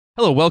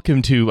Hello,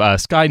 welcome to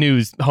Sky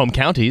News Home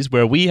Counties,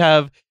 where we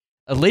have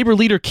Labour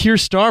leader Keir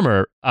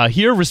Starmer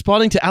here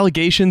responding to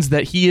allegations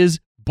that he is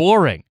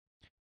boring.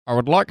 I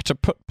would like to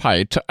put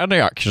paid to any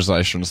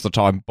accusations that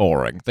I'm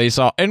boring. These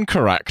are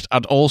incorrect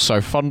and also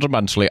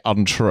fundamentally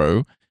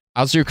untrue.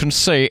 As you can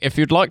see, if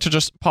you'd like to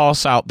just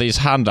pass out these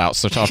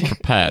handouts that I've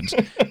prepared,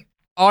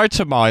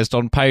 itemised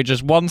on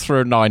pages 1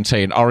 through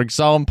 19 are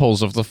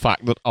examples of the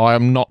fact that I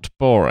am not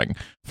boring.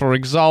 For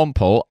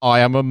example, I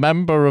am a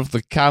member of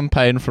the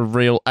Campaign for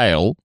Real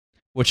Ale,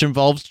 which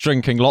involves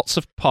drinking lots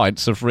of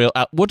pints of real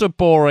ale. Would a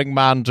boring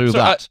man do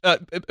that?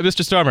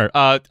 Mr.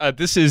 Starmer,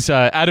 this is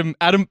Adam,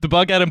 the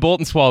bug Adam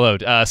Bolton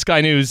swallowed,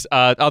 Sky News,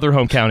 other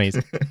home counties.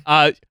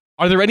 Are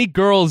there any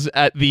girls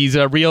at these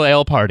real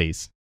ale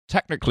parties?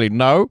 Technically,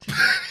 no,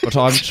 but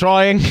I'm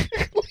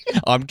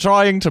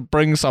trying to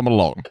bring some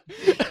along.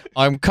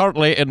 I'm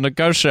currently in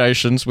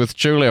negotiations with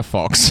Julia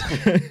Fox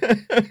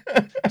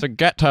to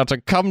get her to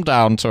come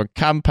down to a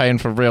Campaign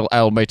for Real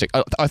Ale meeting.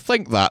 I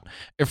think that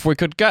if we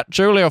could get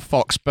Julia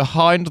Fox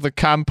behind the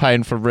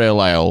Campaign for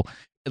Real Ale,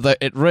 that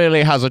it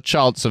really has a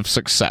chance of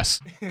success.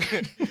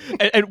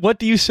 And what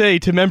do you say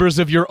to members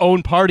of your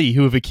own party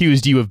who have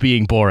accused you of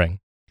being boring?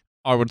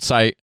 I would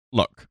say,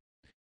 look,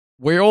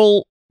 we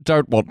all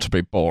don't want to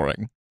be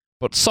boring,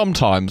 but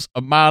sometimes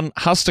a man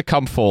has to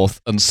come forth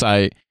and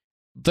say,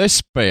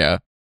 this beer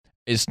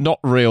is not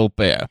real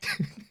beer.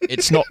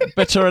 It's not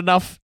bitter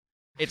enough.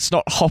 It's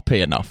not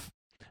hoppy enough.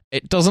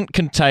 It doesn't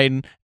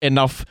contain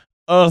enough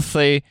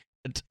earthy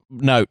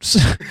notes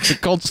to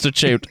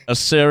constitute a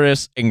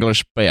serious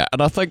English beer.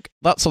 And I think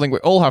that's something we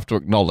all have to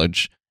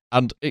acknowledge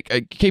and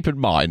keep in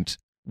mind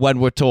when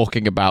we're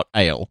talking about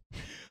ale.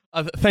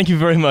 Thank you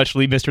very much,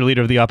 Mr.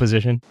 Leader of the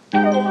Opposition.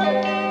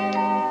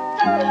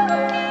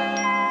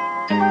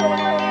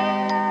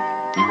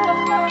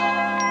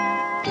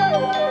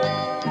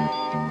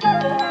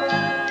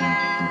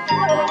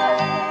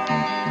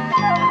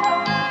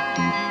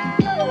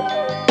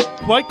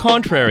 Quite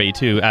contrary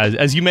to,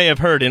 as you may have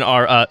heard in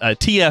our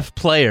TF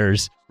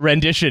Players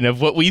rendition of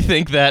what we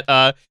think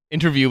that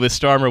interview with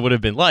Starmer would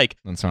have been like.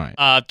 That's right.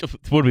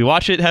 Would we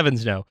watch it?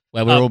 Heavens no.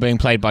 Well, we're all being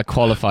played by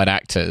qualified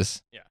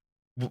actors. Yeah.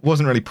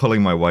 Wasn't really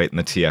pulling my weight in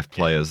the TF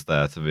Players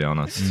there, to be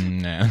honest.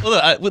 No.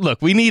 Well, look,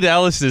 we need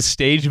Alice as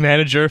stage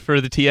manager for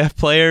the TF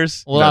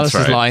Players. Well, That's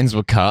Alice's right. lines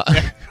were cut.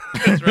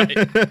 That's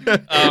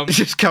right.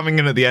 Just coming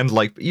in at the end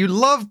like, you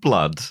love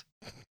blood.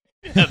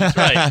 Yeah, that's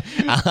right.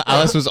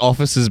 Alice was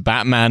Officer's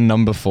Batman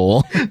number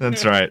 4.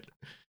 That's right.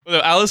 Well,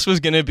 Alice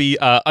was going to be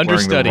Wearing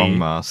the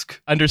wrong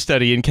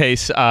understudy in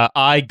case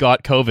I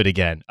got COVID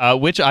again,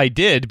 which I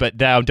did, but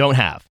now don't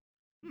have.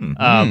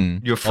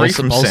 You're free Olsen-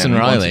 from Olsen sin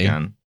once Riley.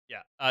 again.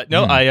 Yeah.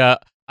 No,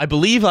 I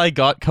believe I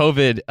got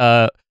COVID.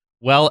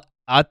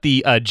 At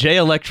the J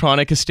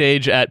Electronica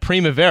stage at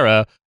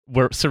Primavera,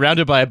 we're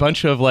surrounded by a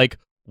bunch of like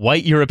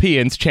white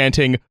Europeans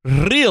chanting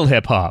real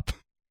hip hop,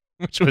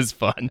 which was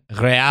fun.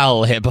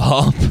 Real hip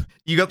hop.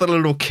 You got the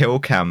little kill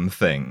cam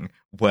thing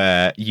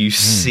where you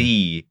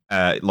see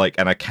like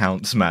an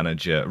accounts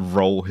manager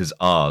roll his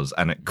R's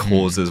and it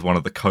causes one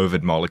of the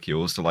COVID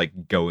molecules to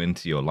like go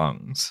into your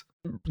lungs.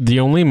 The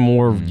only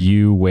more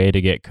you way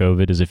to get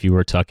COVID is if you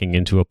were tucking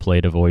into a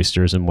plate of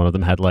oysters and one of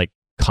them had like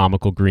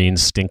comical green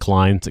stink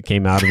lines that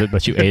came out of it,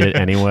 but you ate it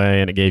anyway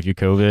and it gave you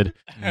COVID.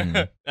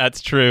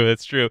 That's true.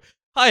 That's true.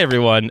 Hi,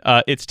 everyone.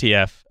 It's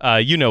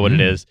TF. You know what it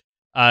is.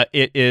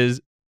 It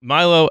is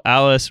Milo,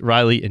 Alice,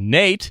 Riley, and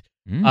Nate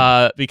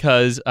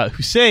because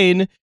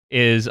Hussein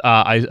is,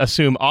 I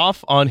assume,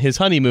 off on his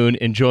honeymoon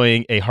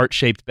enjoying a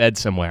heart-shaped bed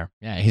somewhere.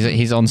 Yeah,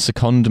 he's on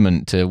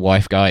secondment to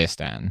wife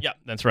Gaiastan. Yeah,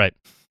 that's right.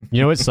 You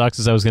know what sucks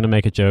is I was going to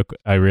make a joke.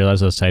 I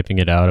realized I was typing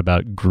it out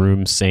about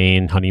groom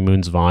saying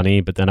honeymoon's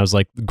Vani, but then I was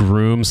like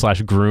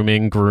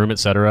groom/grooming, groom,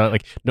 etc.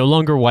 Like no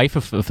longer wife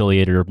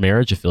affiliated or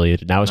marriage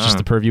affiliated. Now it's just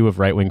the purview of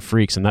right-wing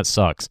freaks, and that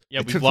sucks. Yeah,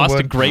 It we've took the lost a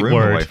word great groom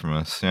word. away from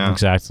us. Yeah.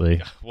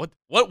 Exactly.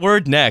 What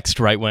word next,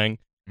 right wing?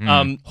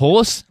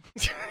 Horse?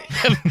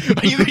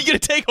 Are you going to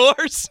take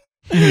horse?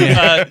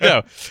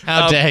 No.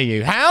 How dare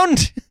you?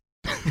 Hound?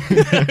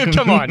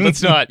 Come on,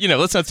 let's not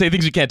say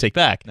things we can't take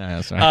back. No,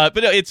 that's right.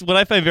 But no, it's what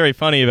I find very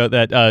funny about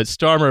that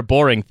Starmer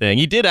boring thing.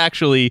 He did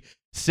actually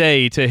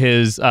say to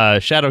his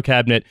shadow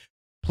cabinet,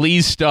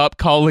 "Please stop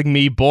calling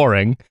me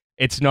boring.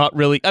 It's not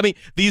really. I mean,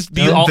 these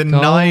all." The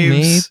Call me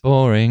knives.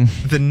 boring.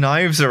 The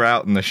knives are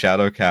out in the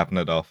shadow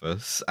cabinet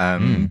office,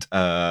 and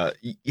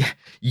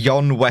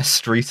Jon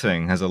West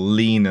Streeting has a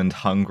lean and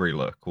hungry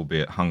look,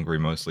 albeit hungry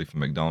mostly for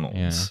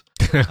McDonald's.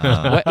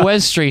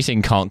 Wes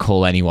Streeting can't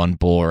call anyone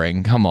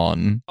boring. Come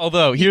on.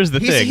 Although here's the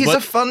thing, He's a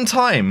fun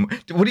time.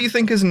 What do you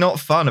think is not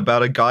fun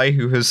about a guy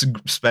who has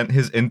spent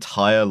his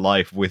entire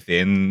life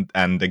within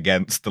and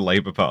against the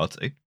Labour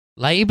Party?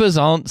 Labour's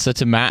answer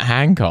to Matt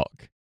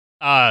Hancock.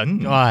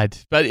 God,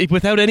 but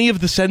without any of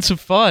the sense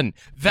of fun,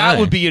 that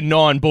would be a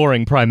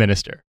non-boring prime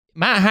minister.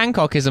 Matt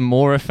Hancock is a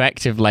more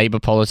effective Labour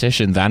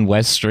politician than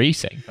Wes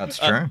Streeting. That's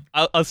true.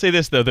 I'll say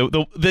this though,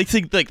 they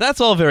think like that's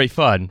all very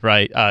fun,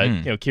 right?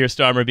 Keir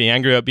Starmer being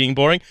angry about being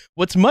boring.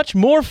 What's much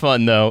more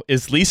fun though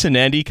is Lisa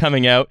Nandy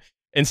coming out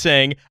and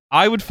saying,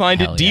 I would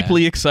find Hell it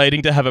deeply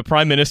exciting to have a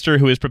prime minister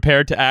who is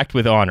prepared to act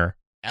with honor.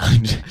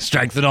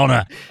 Strength and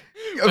honor.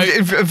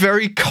 A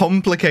very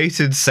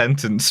complicated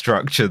sentence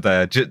structure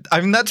there.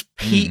 I mean, that's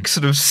peak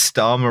sort of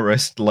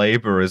Starmerist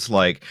labor is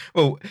like,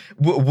 well,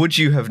 would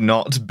you have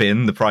not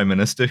been the prime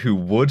minister who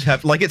would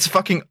have? Like, it's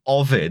fucking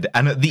Ovid.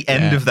 And at the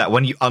end of that,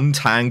 when you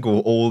untangle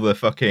all the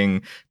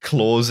fucking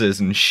clauses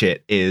and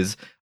shit, is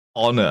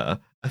honor.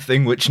 A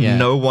thing which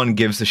no one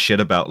gives a shit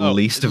about,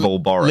 least of all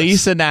Boris.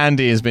 Lisa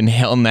Nandy has been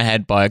hit on the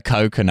head by a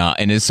coconut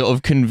and is sort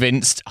of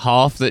convinced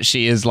half that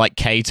she is like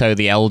Cato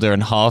the Elder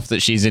and half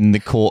that she's in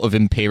the court of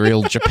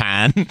Imperial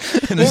Japan and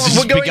has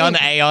just begun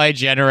AI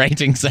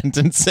generating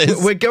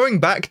sentences. We're going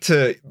back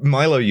to,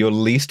 Milo, your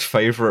least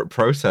favorite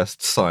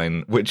protest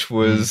sign, which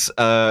was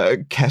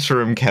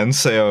Keterim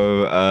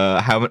Kenseo,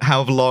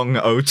 how long,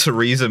 oh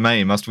Theresa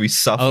May, must we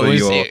suffer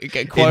your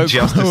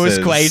injustices?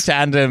 Quae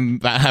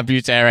tandem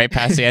habutere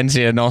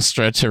patientia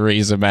nostra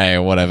Theresa May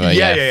or whatever.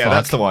 Yeah,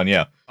 that's the one,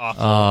 yeah.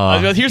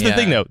 Here's the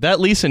thing, though. That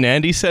Lisa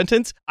Nandy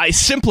sentence, I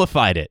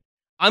simplified it.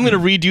 I'm going to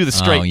read you the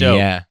straight dope.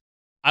 Yeah.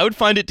 I would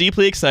find it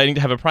deeply exciting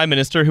to have a prime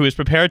minister who is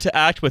prepared to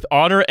act with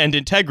honor and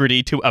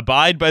integrity to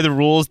abide by the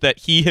rules that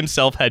he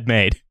himself had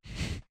made.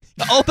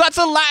 Oh, that's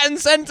a Latin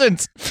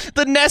sentence.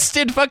 The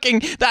nested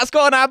fucking... That's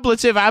got an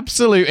ablative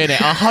absolute in it,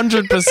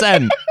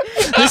 100%.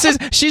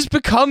 She's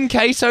become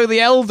Cato the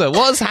Elder.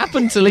 What has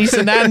happened to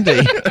Lisa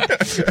Nandy?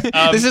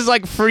 This is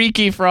like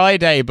Freaky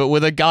Friday, but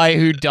with a guy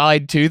who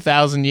died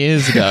 2,000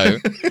 years ago.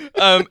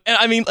 And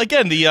I mean,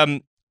 again,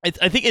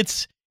 I think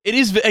it's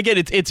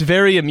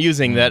very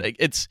amusing that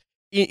it's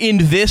in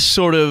this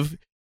sort of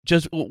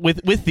just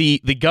with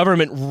the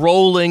government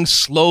rolling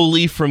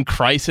slowly from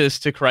crisis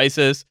to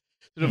crisis.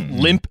 Sort of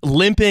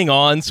limping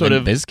on, sort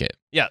limp of biscuit.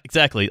 Yeah,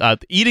 exactly.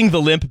 Eating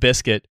the limp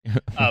biscuit,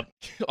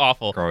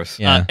 awful. Gross.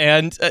 Yeah.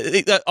 And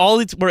all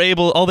they're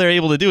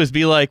able to do is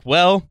be like,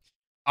 well,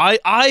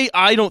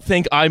 I don't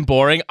think I'm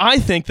boring. I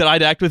think that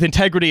I'd act with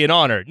integrity and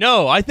honor.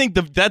 No, I think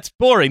that's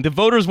boring. The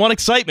voters want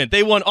excitement.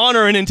 They want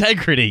honor and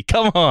integrity.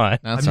 Come on.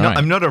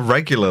 I'm not a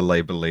regular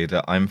Labour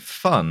leader. I'm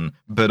fun,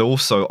 but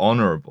also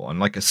honourable. I'm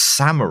like a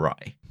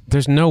samurai.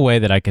 There's no way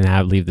that I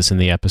can leave this in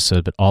the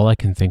episode, but all I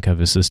can think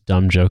of is this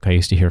dumb joke I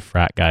used to hear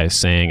frat guys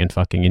saying in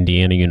fucking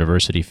Indiana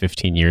University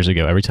 15 years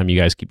ago. Every time you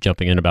guys keep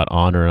jumping in about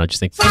honor, and I just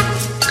think...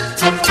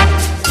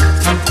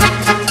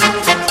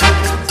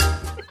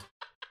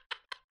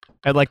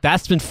 And like,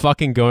 that's been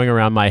fucking going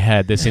around my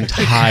head this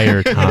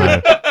entire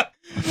time.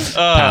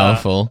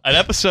 Powerful. An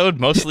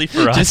episode mostly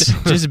for us.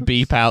 Just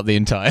beep out the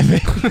entire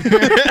thing.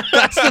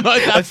 That's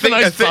the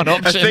most fun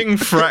option. A thing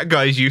frat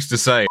guys used to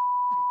say.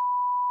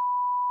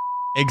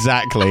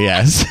 Exactly,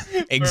 yes.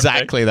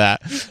 Exactly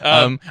that.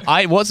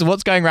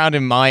 What's going around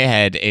in my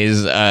head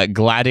is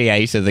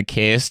Gladiator, the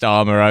Keir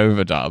Starmer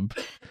overdub.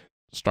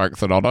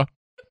 Strength and honor.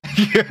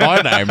 My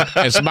name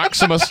is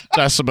Maximus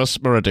Decimus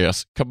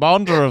Meridius,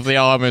 commander of the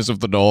armies of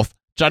the North,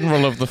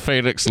 general of the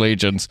Phoenix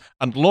Legions,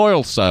 and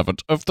loyal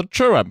servant of the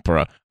true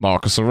emperor,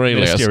 Marcus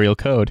Aurelius. Ministerial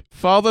code.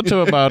 Father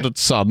to a murdered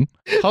son,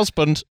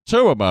 husband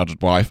to a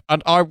murdered wife,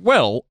 and I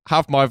will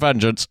have my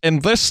vengeance in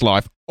this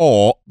life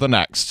or the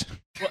next.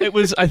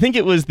 Well, I think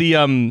it was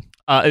the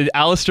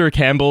Alistair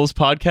Campbell's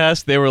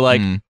podcast. They were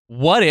like,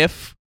 what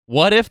if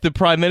the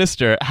prime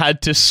minister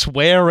had to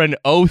swear an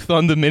oath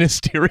on the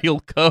ministerial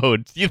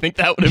code? Do you think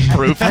that would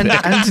improve things?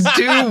 And to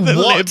do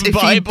what if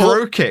he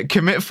broke it?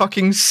 Commit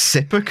fucking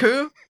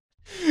seppuku?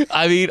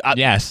 I mean,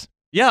 yes.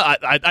 Yeah,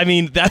 I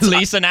mean, that's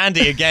Lisa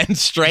Nandy again,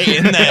 straight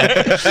in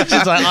there.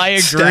 She's like, I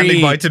agree.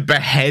 Standing by to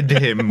behead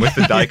him with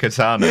the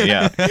daikatana,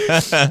 yeah.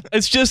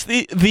 It's just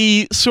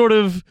the sort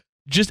of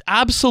just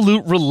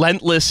absolute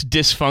relentless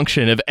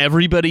dysfunction of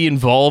everybody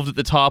involved at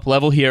the top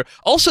level here.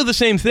 Also the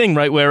same thing,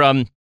 right, where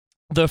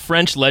the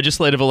French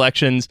legislative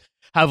elections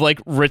have like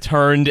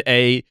returned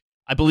I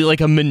believe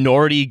like a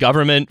minority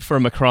government for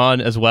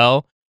Macron as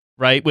well,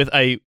 right? With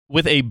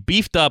a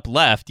beefed up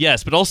left,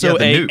 yes, but also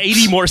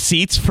 80 more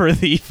seats for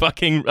the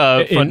fucking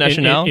Front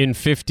National. In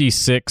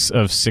 56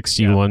 of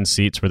 61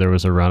 seats where there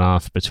was a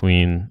runoff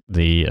between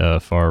the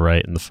far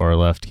right and the far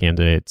left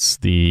candidates,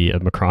 the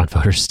Macron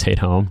voters stayed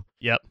home.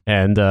 Yep.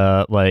 And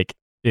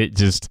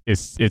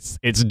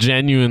it's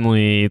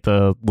genuinely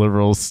the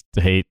liberals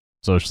hate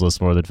socialists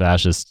more than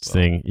fascists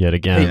thing yet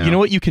again. Hey, you know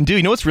what you can do?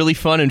 You know what's really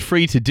fun and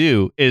free to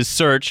do is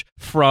search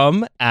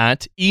from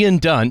 @Ian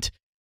Dunt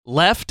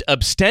left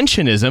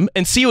abstentionism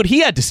and see what he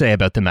had to say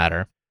about the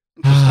matter.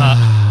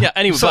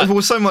 Anyway,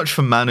 so much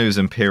for Manu's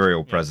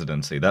imperial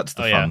presidency. That's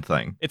the fun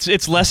thing.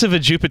 It's less of a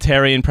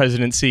Jupiterian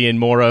presidency and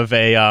more of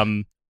a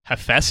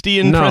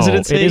Hephaestian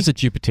presidency. It is a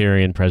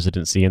Jupiterian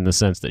presidency in the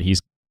sense that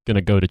he's going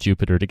to go to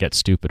Jupiter to get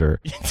stupider.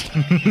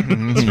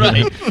 That's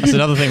right. That's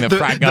another thing that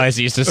frat guys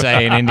used to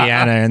say in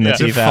Indiana in the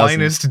The 2000s.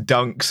 finest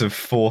dunks of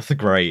 4th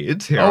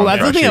grade. Here Oh, on that's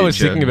the Trash thing I was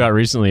Teacher. thinking about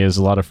recently is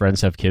a lot of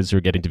friends have kids who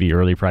are getting to be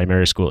early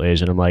primary school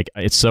age, and I'm like,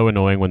 it's so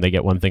annoying when they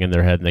get one thing in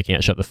their head and they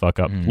can't shut the fuck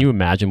up. Can you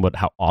imagine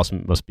how awesome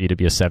it must be to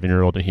be a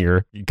 7-year-old and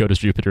hear you go to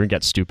Jupiter and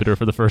get stupider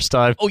for the first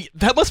time? Oh,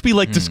 that must be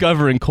like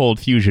discovering cold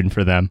fusion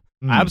for them.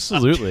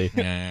 Absolutely.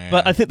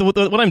 But I think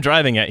what I'm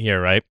driving at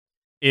here, right,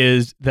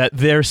 is that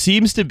there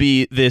seems to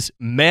be this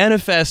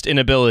manifest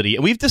inability,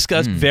 and we've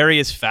discussed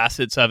various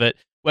facets of it,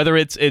 whether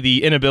it's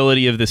the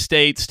inability of the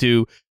states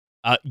to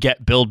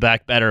get Build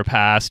Back Better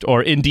passed,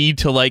 or indeed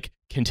to like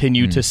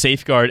continue to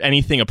safeguard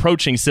anything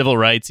approaching civil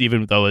rights,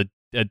 even though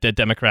the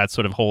Democrats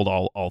sort of hold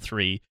all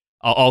three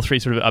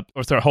sort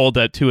of hold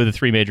 2 of the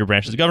 3 major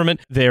branches of government.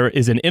 There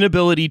is an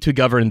inability to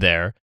govern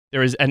there.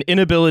 There is an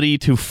inability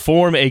to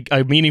form a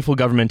meaningful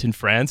government in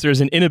France.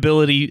 There's an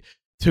inability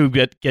to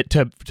get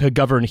to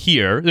govern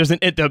here. There's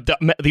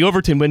the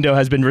Overton window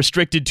has been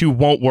restricted to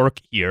won't work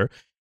here,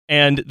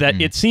 and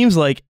that it seems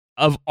like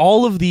of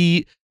all of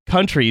the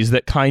countries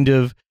that kind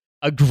of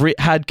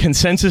had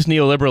consensus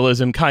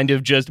neoliberalism kind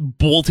of just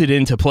bolted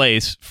into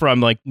place from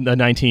like the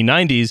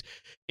 1990s,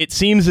 it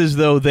seems as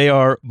though they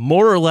are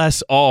more or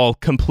less all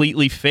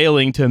completely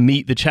failing to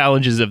meet the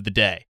challenges of the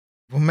day.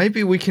 Well,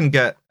 maybe we can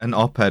get an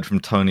op-ed from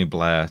Tony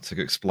Blair to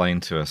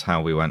explain to us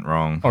how we went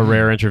wrong. A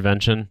rare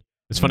intervention.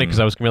 It's funny because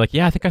I was going to be like,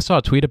 yeah, I think I saw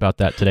a tweet about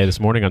that this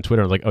morning on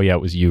Twitter. I was like, oh yeah,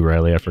 it was you,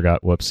 Riley. I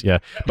forgot. Whoops. Yeah.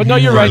 But no,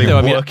 you're right, Really though.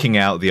 I mean, working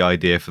out the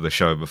idea for the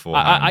show before.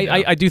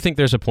 I do think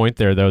there's a point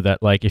there, though,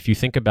 that like if you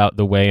think about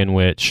the way in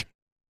which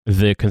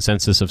the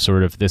consensus of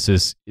sort of this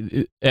is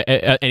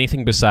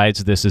anything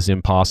besides this is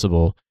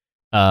impossible,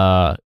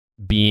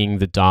 being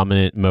the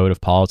dominant mode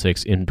of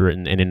politics in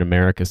Britain and in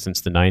America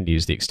since the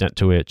 90s, the extent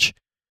to which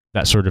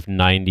that sort of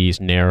 90s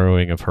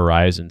narrowing of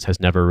horizons has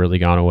never really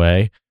gone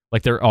away.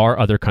 Like there are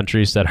other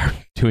countries that are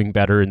doing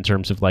better in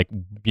terms of like,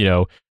 you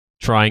know,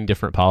 trying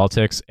different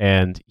politics.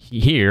 And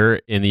here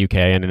in the UK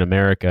and in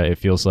America, it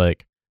feels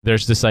like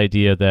there's this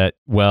idea that,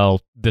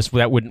 well,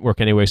 that wouldn't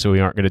work anyway, so we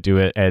aren't going to do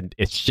it. And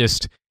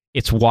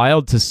it's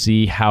wild to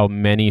see how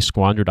many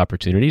squandered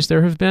opportunities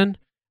there have been.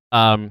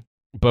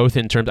 Both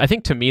in terms, I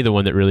think to me, the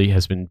one that really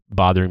has been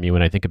bothering me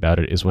when I think about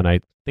it is when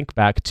I think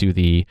back to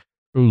the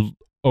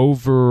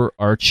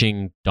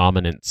overarching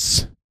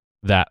dominance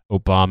that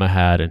Obama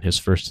had in his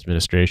first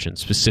administration,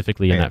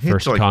 specifically in that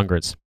first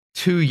Congress.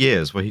 2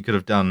 years where he could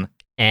have done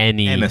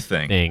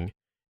anything.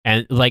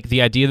 And like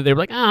the idea that they were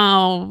like,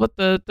 oh, but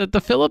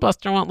the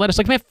filibuster won't let us.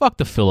 Like, man, fuck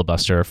the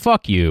filibuster.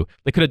 Fuck you.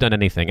 They could have done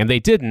anything. And they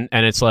didn't.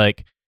 And it's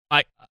like,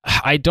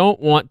 I don't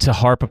want to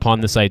harp upon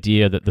this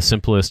idea that the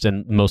simplest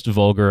and most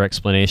vulgar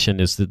explanation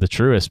is the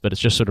truest, but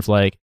it's just sort of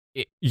like,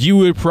 you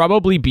would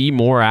probably be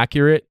more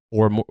accurate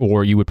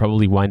or you would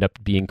probably wind up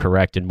being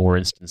correct in more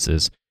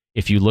instances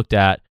if you looked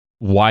at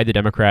why the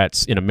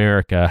Democrats in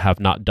America have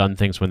not done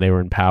things when they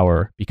were in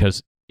power.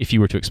 Because if you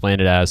were to explain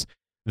it as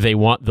they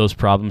want those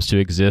problems to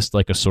exist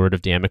like a sword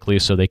of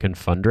Damocles so they can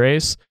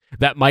fundraise,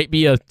 that might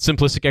be a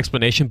simplistic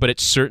explanation, but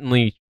it's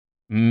certainly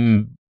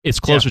it's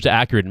closer to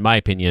accurate in my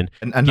opinion.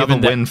 And another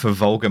win for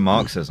vulgar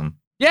Marxism.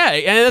 Yeah,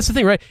 and that's the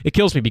thing, right? It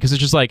kills me because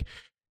it's just like,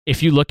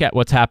 if you look at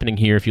what's happening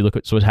here, if you look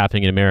at what's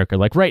happening in America,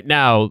 like right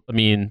now, I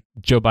mean,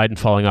 Joe Biden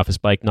falling off his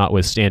bike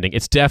notwithstanding,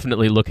 it's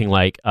definitely looking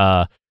like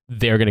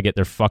they're going to get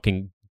their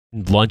fucking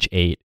lunch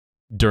ate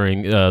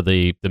during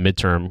the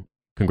midterm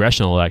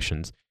congressional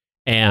elections.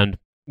 And,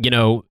 you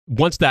know,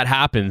 once that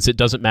happens, it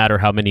doesn't matter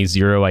how many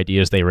zero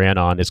ideas they ran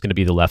on, it's going to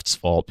be the left's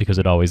fault because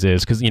it always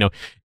is. Because, you know,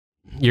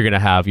 you're going to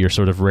have your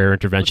sort of rare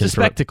intervention. It's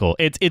a spectacle.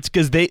 It's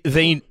because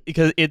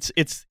because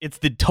it's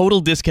the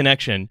total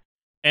disconnection.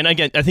 And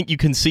again, I think you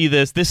can see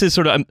this. This is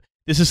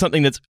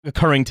something that's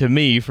occurring to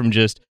me from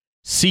just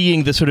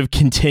seeing the sort of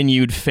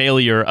continued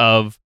failure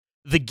of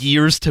the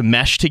gears to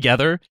mesh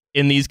together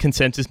in these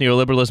consensus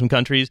neoliberalism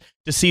countries,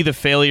 to see the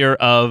failure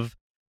of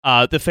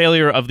the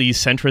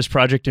centrist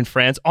project in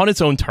France on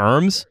its own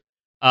terms.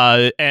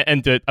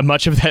 And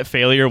much of that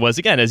failure was,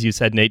 again, as you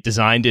said, Nate,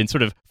 designed in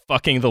sort of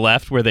fucking the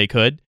left where they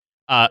could.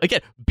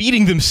 Again,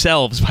 beating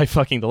themselves by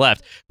fucking the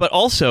left. But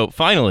also,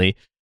 finally,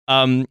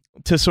 to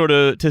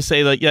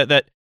say like, yeah,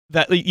 that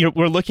you know,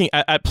 we're looking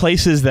at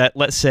places that,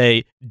 let's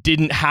say,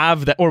 didn't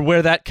have that, or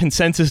where that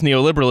consensus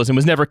neoliberalism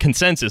was never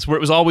consensus, where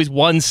it was always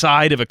one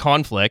side of a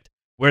conflict,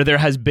 where there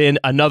has been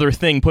another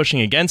thing pushing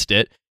against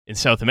it. In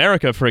South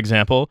America, for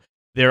example,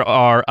 there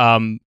are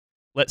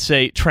let's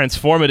say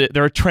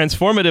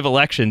transformative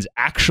elections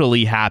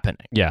actually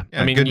happening. Yeah.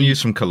 I mean, good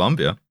news from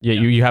Colombia. Yeah,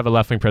 you have a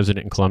left-wing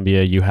president in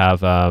Colombia. You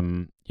have a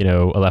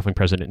left-wing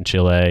president in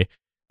Chile.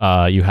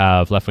 You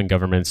have left-wing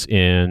governments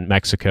in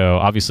Mexico.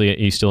 Obviously,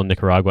 he's still in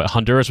Nicaragua.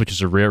 Honduras, which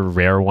is a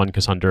rare one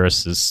because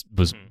Honduras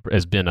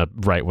has been a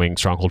right-wing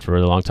stronghold for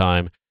a long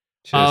time.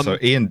 So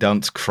Ian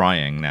Dunt's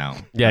crying now.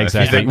 Yeah,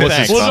 exactly.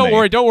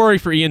 Well, don't worry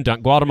for Ian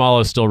Dunt.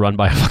 Guatemala is still run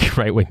by a fucking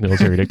right-wing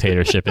military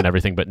dictatorship and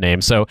everything but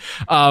name. So,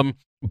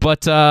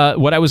 but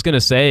what I was going to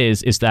say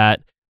is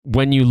that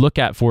when you look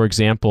at, for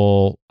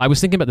example, I was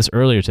thinking about this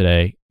earlier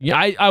today. Yeah,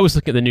 I was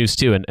looking at the news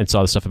too and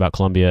saw the stuff about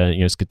Colombia,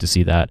 and it's good to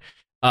see that.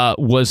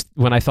 Was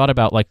when I thought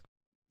about, like,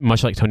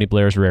 much like Tony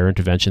Blair's rare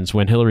interventions,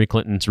 when Hillary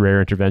Clinton's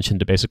rare intervention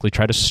to basically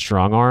try to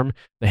strong arm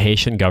the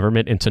Haitian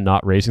government into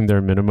not raising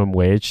their minimum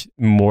wage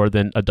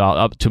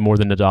up to more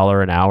than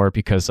 $1 an hour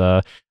because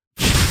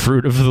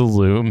Fruit of the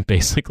Loom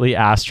basically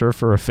asked her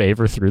for a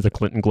favor through the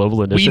Clinton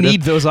Global Initiative. We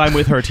need those "I'm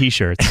with her"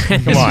 T-shirts.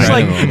 Come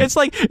on, it's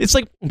like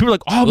people are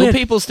like, oh Will man,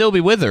 people still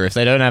be with her if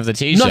they don't have the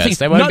T-shirts?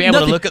 They won't be able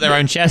to look at their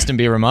own chest and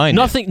be reminded.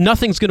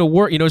 Nothing's gonna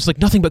work. It's like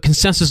nothing but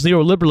consensus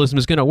neoliberalism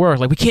is gonna work.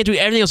 Like, we can't do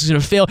everything else is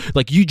gonna fail.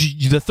 Like,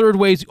 the third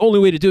way is the only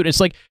way to do it. It's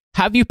like,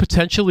 have you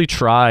potentially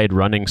tried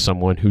running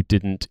someone who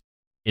didn't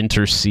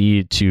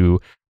intercede to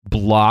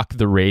block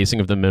the raising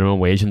of the minimum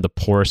wage in the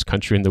poorest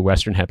country in the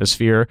Western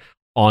Hemisphere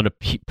on a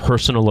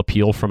personal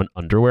appeal from an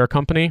underwear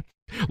company?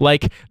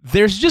 Like,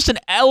 there's just an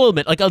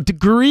element, like a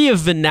degree of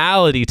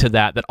venality to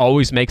that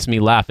always makes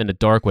me laugh in a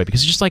dark way, because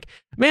it's just like,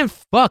 man,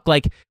 fuck,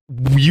 like,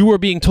 you are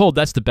being told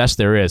that's the best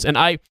there is. And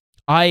I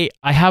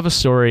have a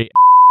story.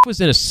 I was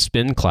in a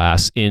spin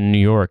class in New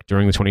York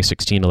during the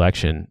 2016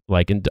 election,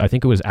 like, I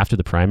think it was after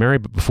the primary,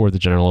 but before the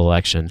general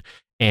election.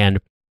 And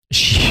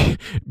I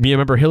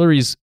remember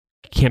Hillary's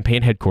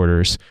campaign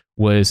headquarters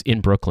was in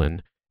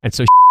Brooklyn. And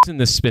so in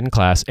this spin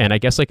class, and I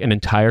guess like an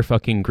entire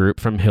fucking group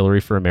from Hillary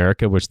for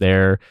America was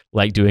there,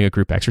 like, doing a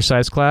group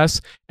exercise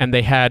class. And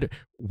they had,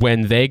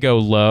 when they go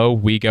low,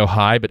 we go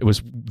high, but it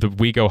was the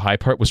 "we go high"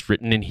 part was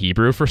written in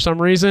Hebrew for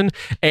some reason.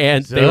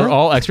 And they were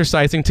all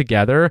exercising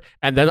together.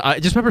 And then I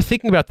just remember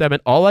thinking about them,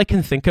 and all I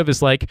can think of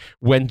is, like,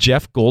 when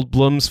Jeff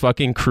Goldblum's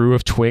fucking crew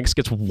of twinks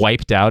gets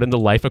wiped out in the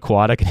Life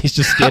Aquatic and he's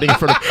just standing in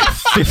front of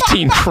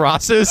 15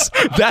 crosses.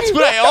 That's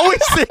what I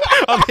always think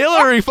of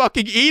Hillary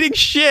fucking eating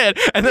shit.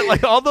 And then,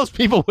 like, all those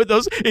people with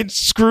those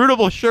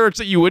inscrutable shirts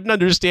that you wouldn't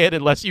understand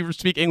unless you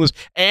speak English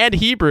and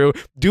Hebrew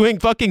doing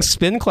fucking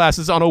spin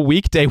classes on a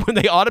weekday when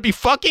they ought to be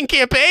fucking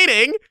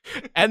campaigning,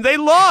 and they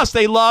lost.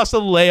 They lost a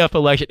layup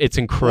election. It's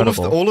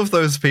incredible. All of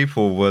those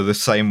people were the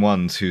same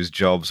ones whose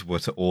jobs were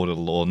to order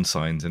lawn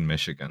signs in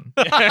Michigan.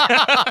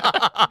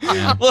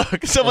 Yeah.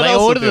 Look, someone they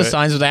else ordered the it.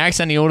 signs, but they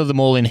accidentally ordered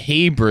them all in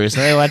Hebrew, so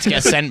they had to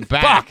get sent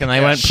back, and they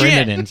weren't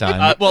printed in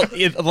time.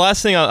 The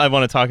last thing I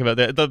want to talk about,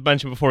 the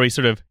mention before we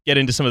sort of get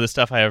into some of the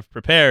stuff I have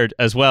prepared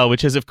as well,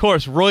 which is, of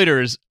course,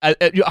 Reuters,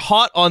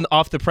 hot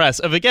off the press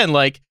of, again,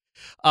 like,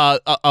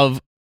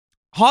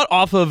 hot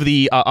off of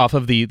the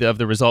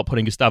result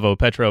putting Gustavo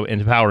Petro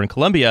into power in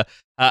Colombia,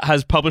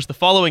 has published the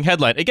following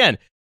headline. Again,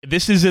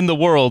 this is in the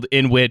world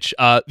in which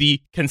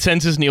the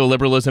consensus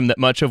neoliberalism that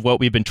much of what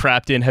we've been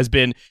trapped in has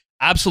been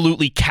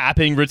absolutely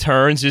capping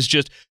returns, is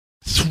just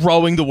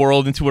throwing the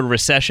world into a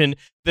recession.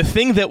 The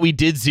thing that we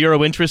did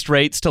zero interest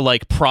rates to,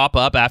 like, prop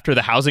up after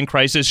the housing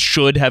crisis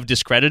should have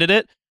discredited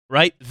it,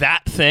 right?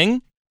 That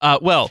thing.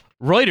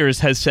 Reuters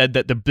has said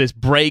that this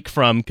break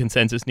from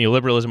consensus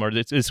neoliberalism, or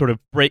this sort of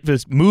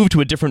this move to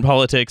a different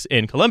politics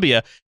in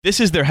Colombia, this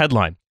is their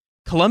headline.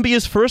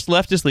 Colombia's first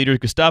leftist leader,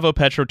 Gustavo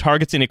Petro,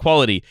 targets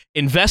inequality.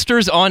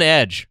 Investors on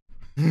edge.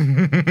 Oh,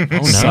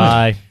 no.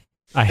 Sigh.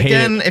 I hate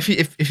Again,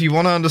 it. if you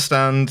want to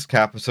understand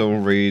capital,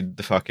 read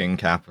the fucking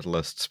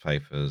capitalists'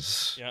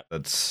 papers. Yeah.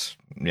 That's,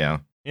 yeah.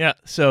 Yeah,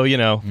 so,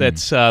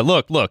 that's,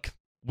 look,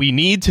 we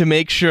need to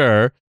make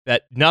sure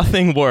that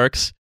nothing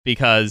works,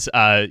 because,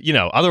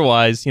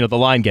 otherwise, the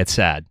line gets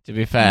sad. To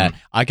be fair,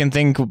 I can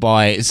think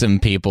by some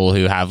people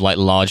who have, like,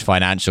 large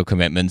financial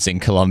commitments in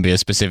Colombia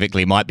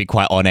specifically might be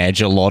quite on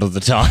edge a lot of the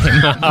time.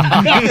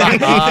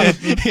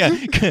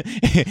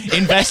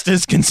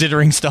 Investors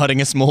considering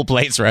starting a small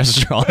plates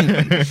restaurant.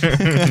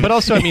 But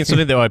also, I mean,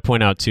 something that I'd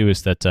point out too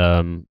is that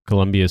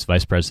Colombia's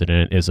vice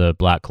president is a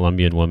black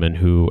Colombian woman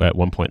who, at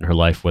one point in her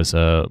life, was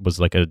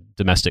like a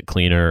domestic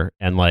cleaner,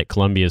 and, like,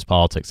 Colombia's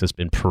politics has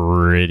been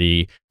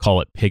pretty,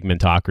 call it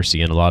pigmentocracy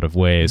in a lot of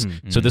ways.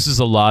 Mm-hmm. So this is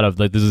a lot of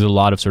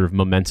sort of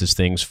momentous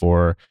things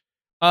for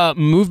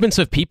movements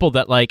of people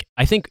that, like,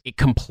 I think it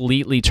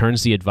completely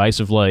turns the advice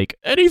of, like,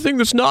 anything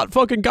that's not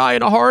fucking guy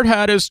in a hard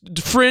hat is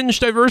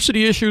fringe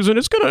diversity issues and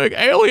it's going to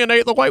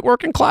alienate the white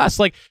working class.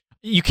 Like,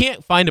 you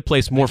can't find a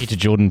place more. Thank you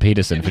to Jordan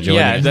Peterson for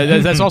joining. Yeah,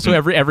 that's also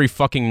every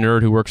fucking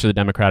nerd who works for the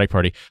Democratic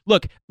Party.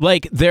 Look,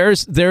 like,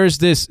 there's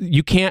this.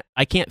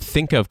 I can't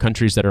think of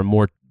countries that are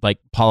more, like,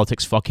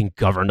 politics fucking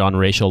governed on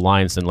racial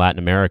lines than Latin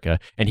America.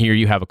 And here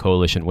you have a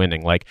coalition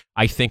winning. Like,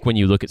 I think when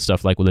you look at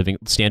stuff like living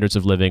standards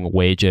of living,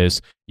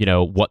 wages,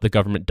 what the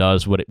government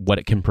does, what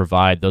it can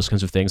provide, those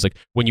kinds of things. Like,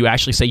 when you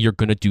actually say you're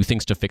going to do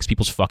things to fix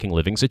people's fucking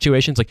living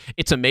situations, like,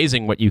 it's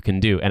amazing what you can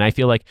do. And I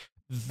feel like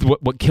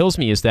what kills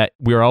me is that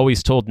we're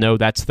always told, no,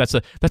 that's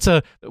what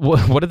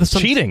are the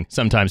cheating?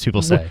 Sometimes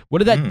people say. What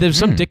did that? There's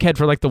some dickhead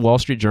for, like, the Wall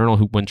Street Journal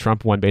who, when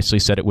Trump won, basically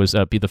said it was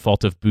be the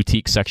fault of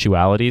boutique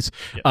sexualities.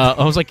 Yeah.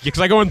 I was like,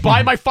 because I go and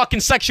buy my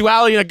fucking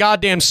sexuality in a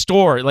goddamn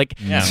store, like,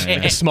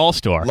 a small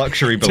store,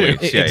 luxury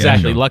beliefs,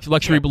 exactly, sure.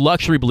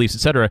 luxury beliefs,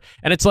 etc.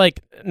 And it's like,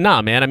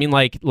 nah, man. I mean,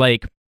 like.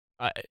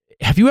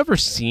 have you ever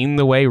seen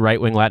the way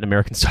right-wing Latin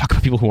Americans talk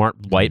about people who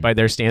aren't white by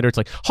their standards?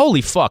 Like,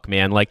 holy fuck,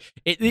 man! Like,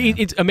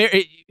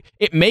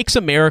 it makes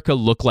America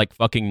look like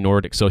fucking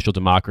Nordic social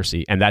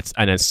democracy, and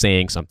it's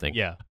saying something.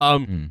 Yeah.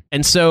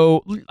 And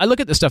so I look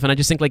at this stuff, and I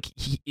just think like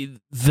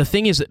the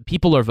thing is that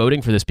people are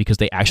voting for this because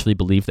they actually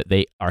believe that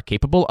they are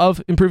capable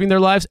of improving their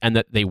lives and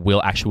that they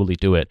will actually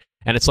do it.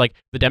 And it's like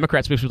the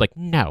Democrats basically like,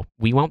 no,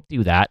 we won't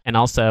do that, and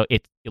also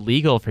it's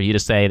illegal for you to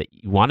say that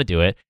you want to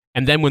do it.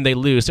 And then when they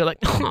lose, they're like,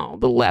 oh,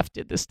 the left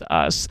did this to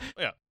us.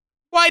 Yeah.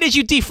 Why did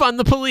you defund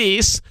the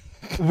police?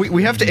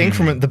 We have to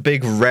increment the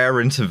big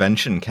rare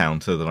intervention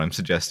counter that I'm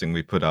suggesting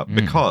we put up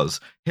because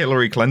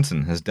Hillary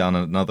Clinton has done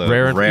another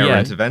rare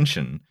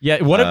intervention.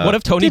 Yeah, what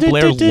if Tony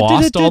Blair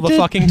lost all the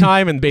fucking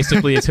time and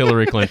basically it's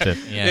Hillary Clinton?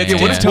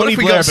 What if Tony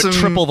Blair but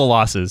triple the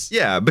losses?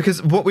 Yeah,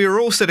 because what we were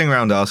all sitting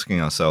around asking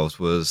ourselves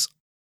was,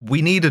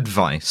 we need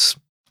advice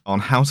on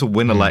how to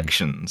win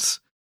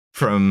elections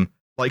from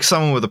like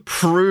someone with a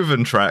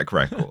proven track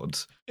record.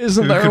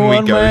 Isn't there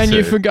one man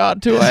you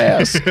forgot to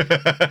ask?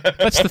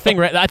 That's the thing,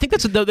 right? I think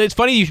it's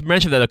funny you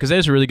mentioned that, though, because that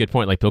is a really good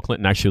point. Like, Bill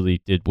Clinton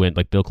actually did win.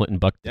 Like, Bill Clinton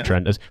bucked the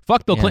trend.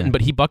 Fuck Bill Clinton,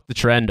 but he bucked the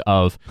trend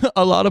of...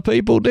 A lot of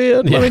people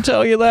did. Let me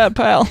tell you that,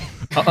 pal.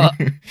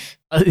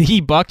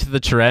 He bucked the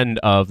trend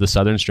of the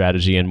Southern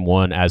strategy and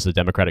won as the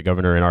Democratic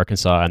governor in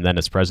Arkansas and then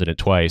as president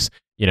twice,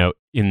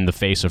 in the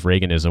face of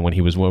Reaganism when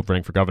he was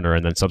running for governor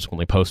and then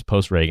subsequently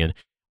post-Reagan.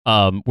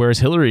 Whereas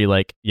Hillary,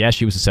 like,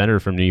 she was a senator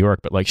from New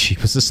York, but like she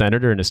was a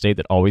senator in a state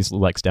that always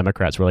elects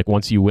Democrats, where like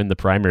once you win the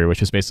primary,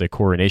 which is basically a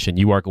coronation,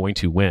 you are going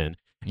to win.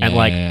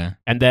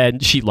 And then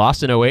she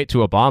lost in 2008 to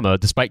Obama,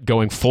 despite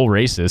going full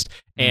racist.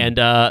 And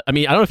I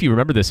don't know if you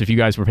remember this, if you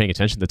guys were paying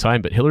attention at the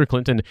time, but Hillary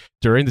Clinton,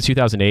 during the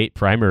 2008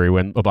 primary,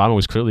 when Obama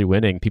was clearly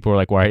winning, people were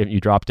like, why haven't you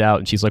dropped out?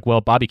 And she's like,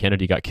 well, Bobby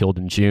Kennedy got killed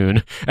in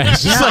June. And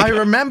it's just I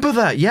remember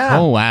that,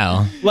 Oh,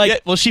 wow.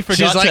 Like, she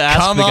forgot she's to ask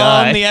come the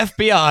guy. on, the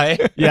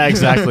FBI. Yeah,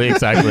 exactly.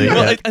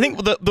 Well,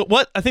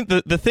 I think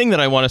the thing that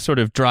I want to sort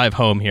of drive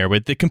home here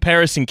with the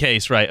comparison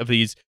case, right, of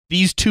these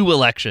two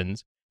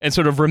elections, and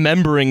sort of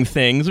remembering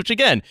things, which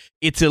again,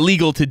 it's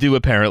illegal to do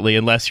apparently,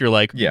 unless you're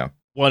like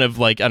one of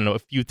like, I don't know, a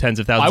few tens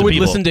of thousands of people.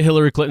 I would listen to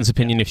Hillary Clinton's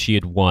opinion if she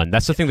had won.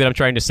 That's the thing that I'm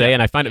trying to say,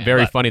 and I find it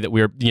very funny that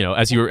we're,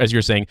 as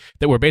you're saying,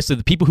 that we're basically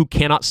the people who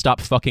cannot stop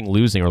fucking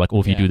losing are like,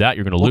 well, if you do that,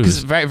 you're going to lose.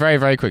 Because very, very,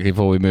 very quickly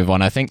before we move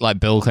on, I think like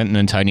Bill Clinton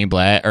and Tony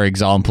Blair are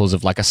examples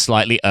of like a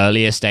slightly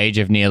earlier stage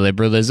of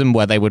neoliberalism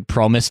where they would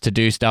promise to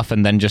do stuff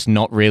and then just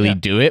not really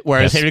do it.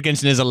 Whereas Hillary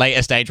Clinton is a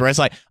later stage where it's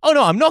like, oh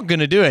no, I'm not going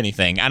to do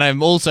anything, and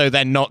I'm also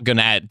then not going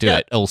to do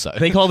it. Also,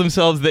 they call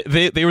themselves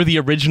they were the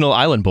original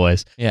Island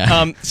Boys.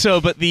 Yeah.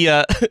 But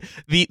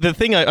the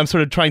thing I'm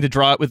sort of trying to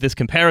draw out with this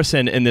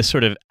comparison and this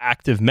sort of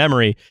active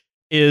memory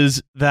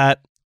is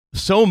that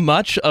so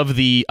much of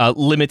the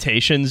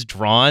limitations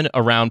drawn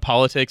around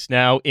politics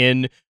now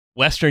in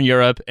Western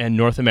Europe and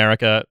North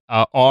America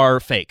are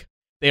fake.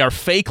 They are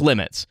fake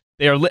limits.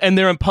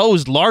 They're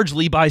imposed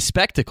largely by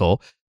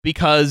spectacle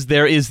because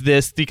there is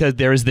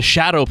the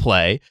shadow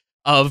play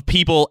of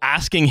people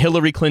asking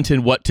Hillary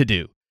Clinton what to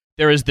do.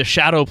 There is the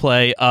shadow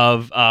play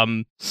of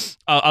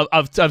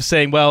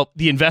saying, well,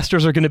 the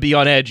investors are going to be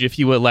on edge if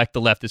you elect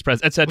the leftist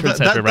president, et cetera, et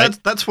cetera, right?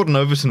 That's what an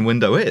Overton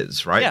window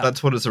is, right? Yeah.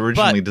 That's what it's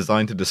originally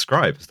designed to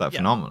describe, is that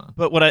phenomenon.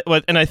 But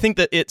I think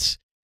that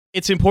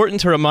it's important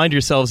to remind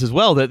yourselves as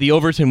well that the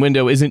Overton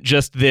window isn't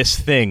just this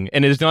thing,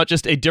 and it is not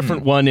just a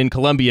different one in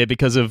Colombia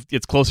because of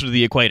it's closer to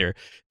the equator.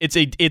 It's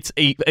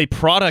a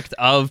product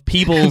of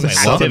people's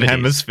Southern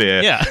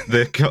Hemisphere. Yeah,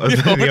 the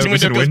Overton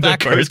window goes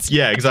backwards.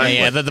 Yeah, exactly.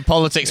 Yeah, the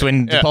politics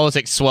the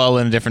politics swirl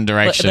in a different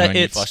direction when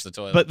you flush the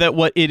toilet. But that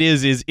what it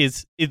is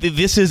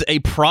this is a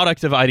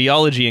product of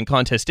ideology and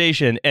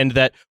contestation, and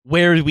that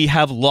where we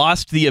have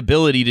lost the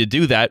ability to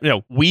do that,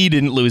 we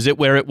didn't lose it,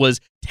 where it was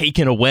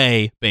taken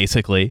away,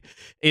 basically,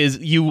 is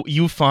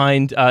you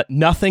find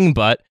nothing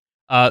but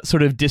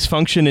sort of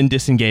dysfunction and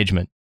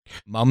disengagement.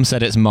 Mum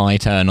said it's my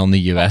turn on the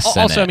U.S.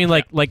 Senate. Also, I mean,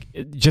 like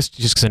just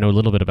because I know a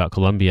little bit about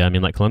Colombia, I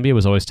mean, like Colombia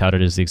was always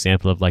touted as the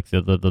example of like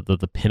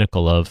the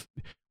pinnacle of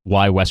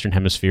why Western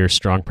Hemisphere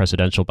strong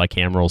presidential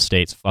bicameral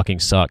states fucking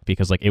suck,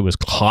 because like it was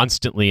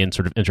constantly in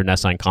sort of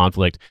internecine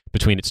conflict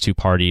between its two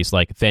parties.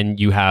 Like then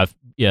you have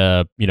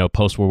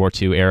post World War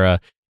II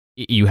era,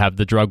 you have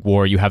the drug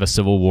war, you have a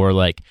civil war.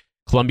 Like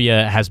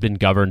Colombia has been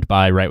governed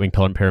by right-wing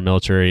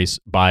paramilitaries,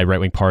 by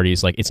right-wing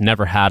parties. Like it's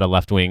never had a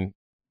left-wing.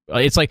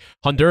 It's like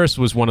Honduras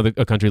was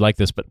a country like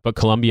this, but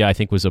Colombia, I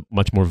think, was a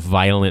much more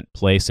violent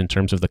place in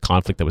terms of the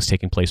conflict that was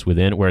taking place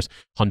within, whereas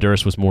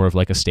Honduras was more of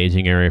like a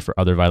staging area for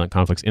other violent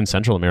conflicts in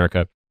Central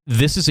America.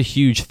 This is a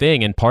huge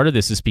thing, and part of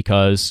this is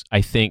because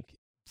I think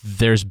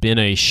there's been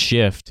a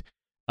shift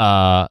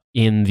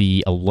in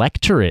the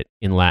electorate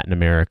in Latin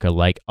America,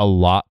 like a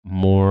lot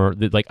more.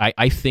 Like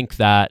I think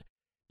that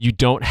you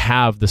don't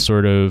have the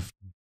sort of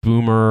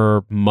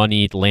boomer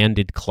moneyed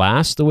landed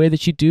class the way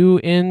that you do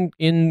in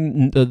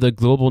the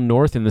global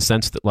north, in the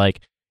sense that like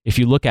if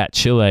you look at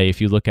Chile,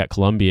 if you look at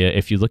Colombia,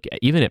 if you look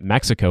even at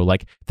Mexico,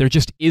 like there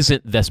just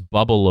isn't this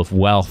bubble of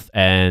wealth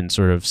and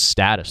sort of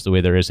status the way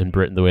there is in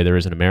Britain, the way there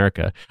is in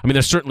America. I mean,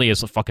 there certainly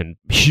is a fucking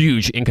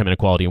huge income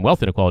inequality and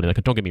wealth inequality.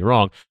 Like, don't get me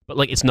wrong, but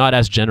like it's not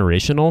as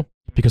generational.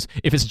 Because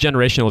if it's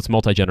generational, it's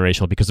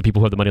multi-generational because the people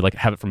who have the money like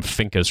have it from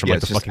fincas from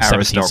like the fucking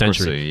 17th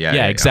century.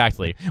 Yeah,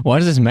 exactly. Why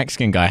does this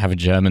Mexican guy have a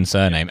German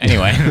surname?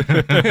 Anyway.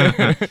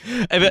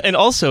 And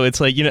also, it's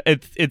like,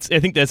 it's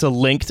I think that's a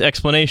linked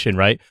explanation,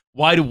 right?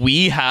 Why do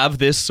we have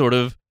this sort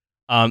of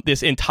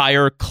this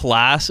entire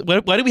class?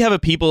 Why do we have a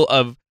people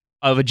of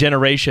a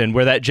generation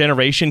where that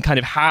generation kind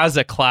of has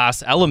a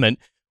class element?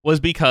 Was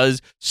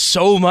because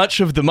so much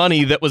of the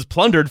money that was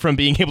plundered from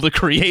being able to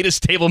create a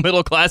stable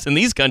middle class in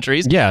these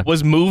countries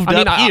was moved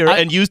here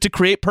and used to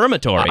create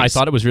permatories. I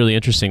thought it was really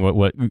interesting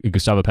what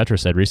Gustavo Petro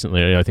said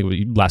recently. I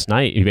think last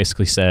night he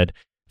basically said,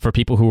 for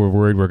people who are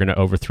worried we're going to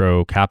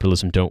overthrow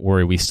capitalism, don't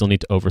worry, we still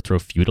need to overthrow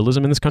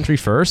feudalism in this country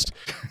first.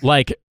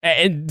 Like,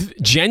 and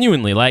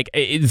genuinely, like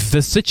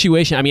the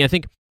situation, I mean, I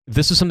think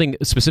this is something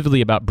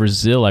specifically about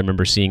Brazil. I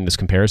remember seeing this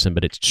comparison,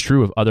 but it's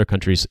true of other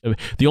countries.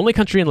 The only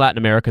country in Latin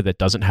America that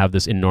doesn't have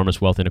this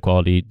enormous wealth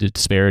inequality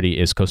disparity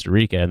is Costa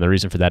Rica. And the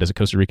reason for that is that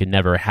Costa Rica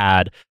never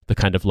had the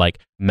kind of like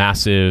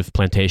massive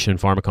plantation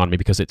farm economy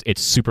because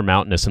it's super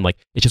mountainous and like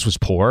it just was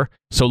poor.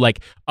 So like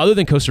other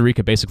than Costa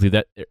Rica, basically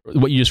that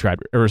what you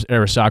described,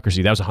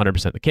 aristocracy, that was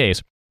 100% the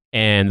case.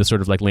 And the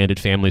sort of like landed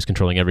families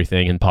controlling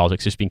everything and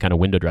politics just being kind of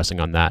window dressing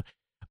on that.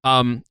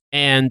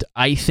 And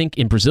I think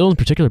in Brazil in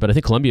particular, but I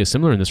think Colombia is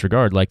similar in this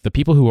regard, like the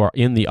people who are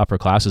in the upper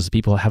classes, the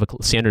people who have a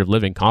standard of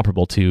living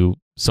comparable to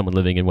someone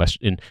living in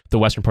the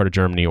western part of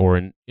Germany or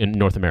in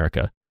North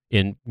America,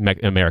 in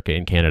America,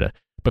 in Canada.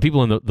 But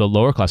people in the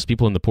lower class,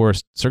 people in the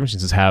poorest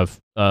circumstances have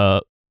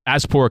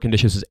as poor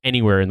conditions as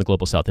anywhere in the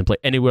global south, and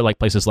anywhere like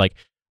places like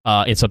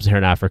in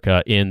sub-Saharan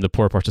Africa, in the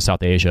poor parts of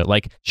South Asia.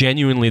 Like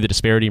genuinely the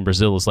disparity in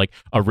Brazil is like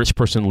a rich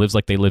person lives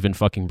like they live in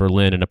fucking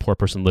Berlin and a poor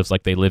person lives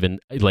like they live in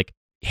like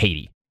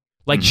Haiti.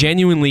 Like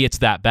genuinely it's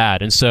that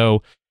bad. And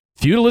so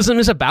feudalism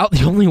is about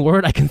the only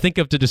word I can think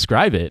of to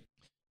describe it.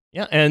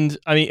 Yeah, and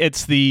I mean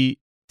it's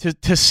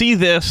to see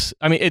this,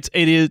 I mean it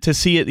is to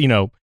see it,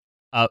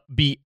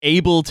 be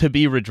able to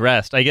be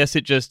redressed. I guess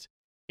it just,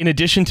 in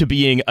addition to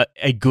being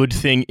a good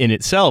thing in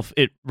itself,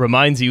 it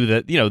reminds you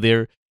that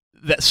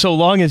that so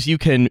long as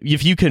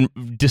if you can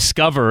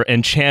discover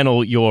and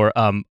channel your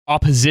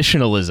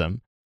oppositionalism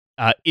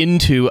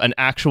into an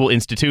actual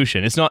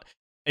institution, it's not,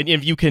 and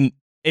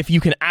if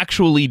you can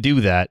actually do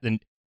that, then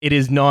it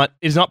is not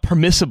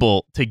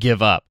permissible to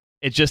give up.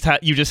 It just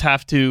you just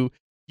have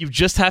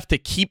to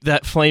keep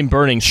that flame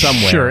burning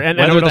somewhere. Sure, and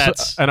I would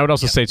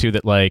also say too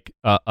that like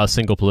a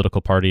single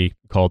political party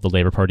called the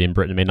Labour Party in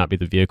Britain may not be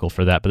the vehicle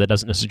for that, but that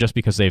doesn't necessarily, just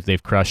because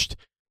they've crushed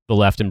the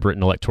left in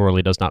Britain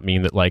electorally does not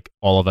mean that like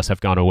all of us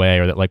have gone away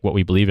or that like what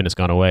we believe in has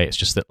gone away. It's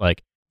just that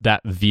like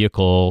that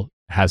vehicle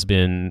has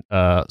been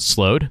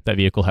slowed, that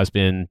vehicle has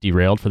been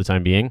derailed for the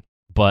time being,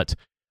 but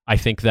I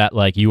think that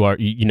like I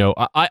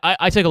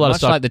take a lot of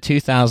stock. Much like the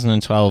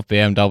 2012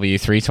 BMW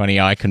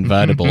 320i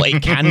convertible,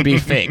 it can be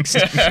fixed.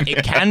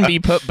 It can be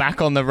put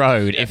back on the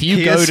road if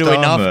you go to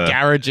enough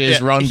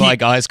garages run by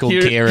guys called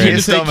Kieran. Keir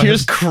Starmer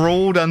has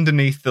crawled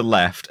underneath the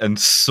left and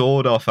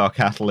sawed off our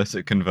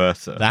catalytic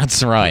converter.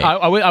 That's right.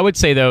 I would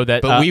say though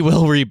that, but we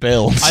will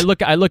rebuild. I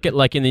look at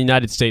like in the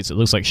United States, it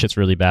looks like shit's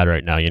really bad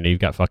right now. You've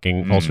got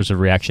fucking all sorts of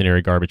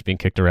reactionary garbage being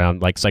kicked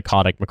around, like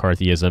psychotic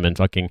McCarthyism and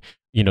fucking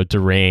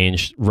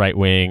deranged right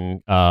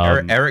wing.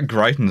 Eric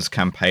Greitens'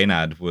 campaign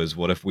ad was,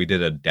 "What if we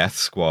did a death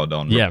squad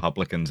on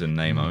Republicans in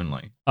name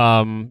only?"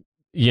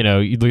 You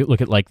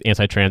look at like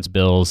anti-trans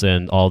bills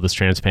and all this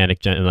trans panic,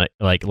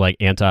 like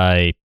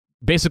anti,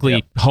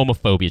 basically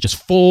homophobia, just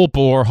full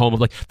bore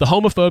like the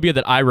homophobia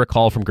that I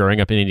recall from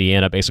growing up in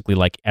Indiana, basically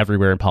like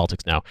everywhere in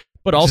politics now.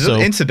 But also,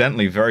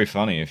 incidentally, very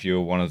funny if you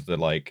were one of the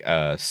like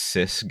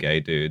cis gay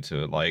dudes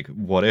who are like,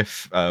 what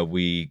if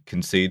we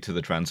concede to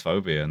the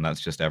transphobia and that's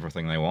just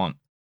everything they want?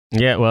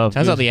 Yeah, well,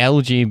 turns out the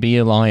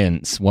LGB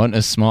Alliance weren't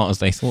as smart as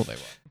they thought they were.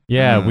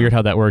 Yeah, weird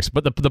how that works.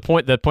 But the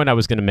point I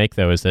was going to make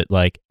though is that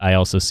like I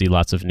also see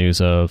lots of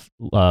news of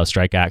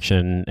strike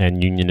action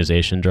and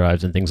unionization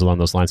drives and things along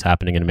those lines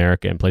happening in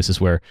America in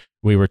places where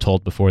we were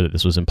told before that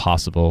this was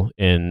impossible,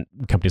 in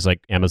companies like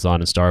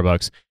Amazon and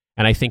Starbucks.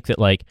 And I think that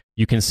like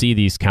you can see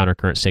these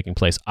countercurrents taking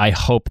place. I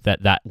hope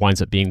that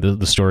winds up being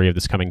the story of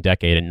this coming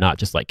decade and not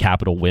just like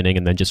capital winning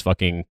and then just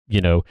fucking,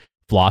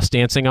 floss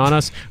dancing on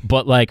us.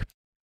 But like,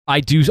 I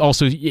do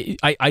also,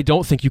 I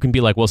don't think you can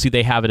be like, well, see,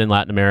 they have it in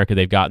Latin America,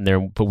 they've gotten there,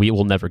 but we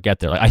will never get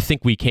there. Like, I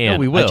think we can. No,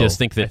 we will. I just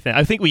think that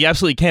I think we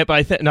absolutely can't.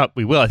 But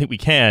we will. I think we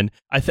can.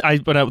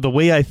 But the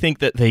way I think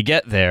that they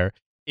get there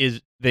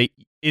is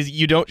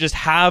you don't just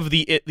have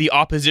the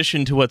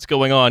opposition to what's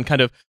going on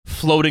kind of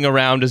floating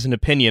around as an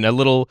opinion, a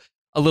little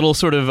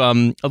sort of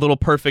a little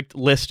perfect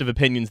list of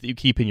opinions that you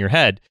keep in your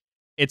head.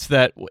 It's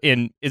that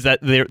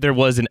there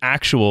was an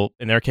actual,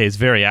 in their case,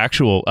 very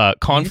actual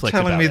conflict. Are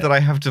you telling me it. that I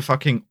have to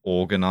fucking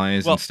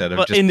organize instead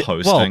of just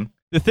posting?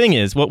 the thing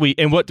is, what we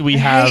I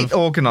have hate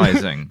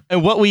organizing.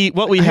 and what we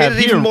I have hate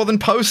it here even more than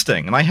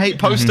posting, and I hate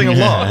posting a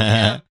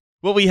lot.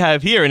 what we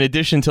have here, in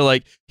addition to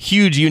like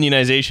huge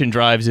unionization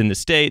drives in the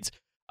States,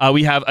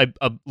 we have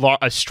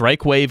a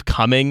strike wave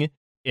coming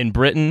in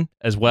Britain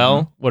as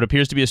well. What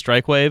appears to be a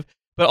strike wave,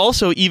 but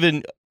also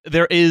even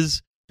there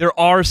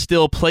are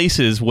still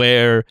places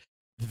where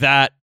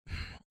that,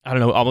 I don't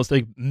know, almost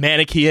like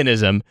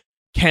Manichaeanism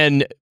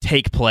can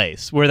take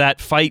place, where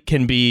that fight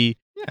can be.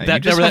 Yeah, you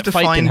just have to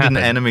find an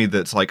enemy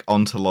that's like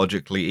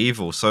ontologically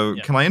evil. So,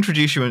 can I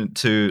introduce you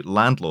to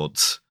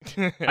landlords?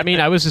 I mean,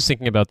 I was just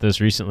thinking about this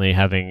recently.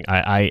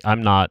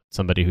 I'm not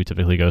somebody who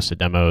typically goes to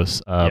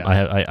demos.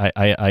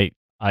 I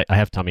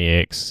have tummy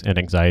aches and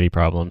anxiety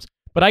problems.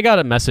 But I got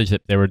a message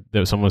that they were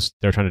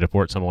trying to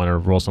deport someone or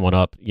roll someone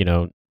up,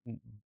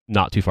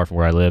 not too far from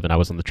where I live, and I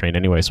was on the train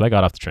anyway. So I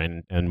got off the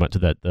train and went to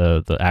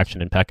the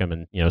action in Peckham,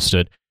 and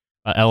stood.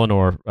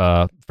 Eleanor,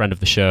 friend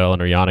of the show,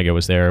 Eleanor Yaniga,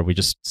 was there. We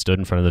just stood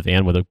in front of the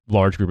van with a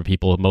large group of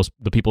people.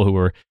 The people who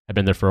had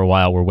been there for a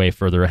while were way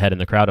further ahead in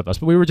the crowd of us.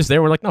 But we were just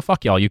there. We're like, no,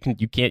 fuck y'all. You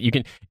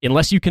can't,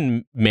 unless you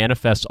can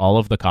manifest all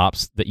of the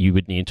cops that you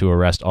would need to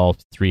arrest all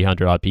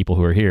 300 odd people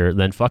who are here,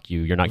 then fuck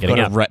you. You're not getting out.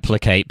 We've got to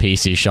replicate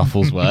PC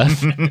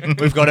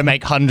Shufflesworth. We've got to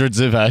make hundreds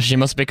of her. She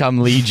must become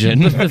Legion.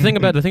 The thing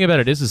about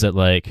it is that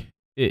like,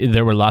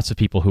 there were lots of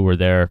people who were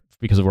there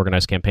because of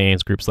organized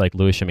campaigns, groups like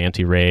Lewisham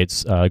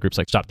Anti-Raids, groups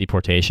like Stop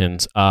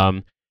Deportations.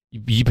 But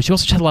you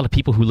also had a lot of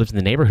people who lived in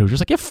the neighborhood who were just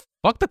like, yeah,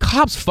 fuck the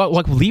cops,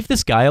 leave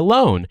this guy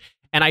alone.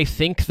 And I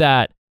think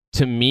that,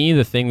 to me,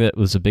 the thing that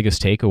was the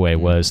biggest takeaway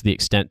was the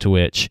extent to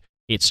which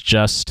it's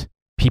just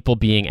people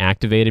being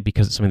activated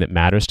because it's something that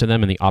matters to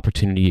them and the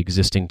opportunity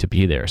existing to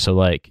be there. So,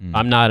 like,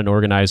 I'm not an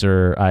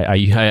organizer.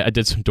 I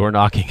did some door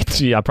knocking.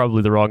 I'm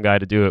probably the wrong guy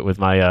to do it with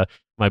my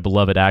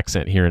beloved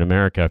accent here in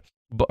America.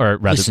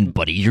 Listen,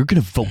 buddy, you're going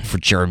to vote for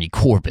Jeremy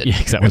Corbyn. Yeah,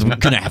 exactly. We're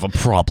going to have a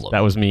problem. That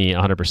was me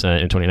 100%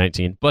 in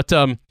 2019.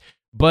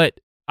 But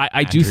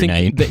I do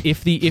think that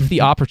if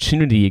the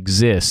opportunity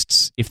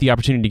exists, if the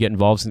opportunity to get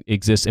involved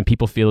exists, and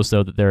people feel as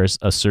though that there's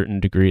a certain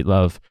degree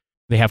of,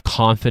 they have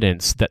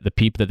confidence that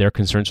that their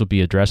concerns will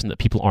be addressed and that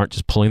people aren't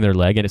just pulling their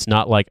leg, and it's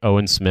not like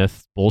Owen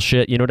Smith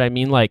bullshit. You know what I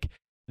mean? Like,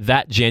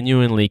 that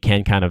genuinely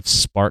can kind of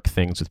spark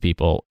things with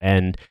people.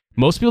 And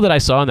most people that I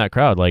saw in that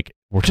crowd, like,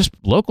 were just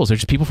locals. They're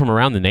just people from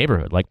around the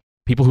neighborhood, like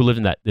people who live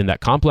in that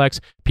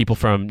complex, people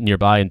from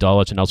nearby in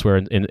Dulwich and elsewhere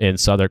in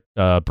Southwark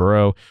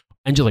Borough,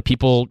 and just like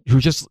people who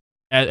just,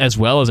 as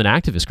well as an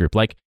activist group,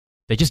 like,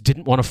 they just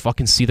didn't want to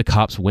fucking see the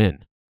cops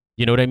win.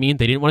 You know what I mean?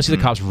 They didn't want to see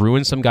the cops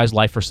ruin some guy's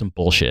life for some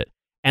bullshit.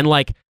 And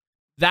like,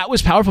 that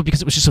was powerful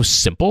because it was just so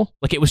simple.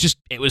 Like, it was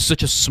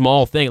such a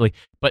small thing, like,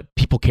 but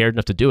people cared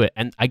enough to do it.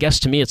 And I guess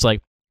to me, it's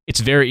like, it's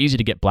very easy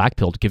to get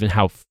blackpilled given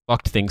how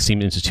fucked things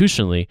seem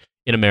institutionally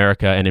in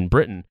America and in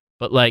Britain.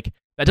 But like,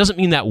 that doesn't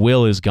mean that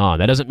will is gone.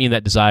 That doesn't mean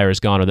that desire is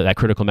gone or that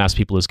critical mass of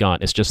people is gone.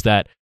 It's just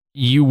that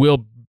you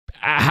will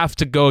have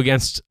to go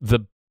against the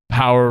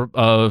power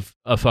of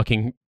a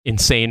fucking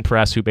insane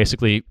press who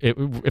basically,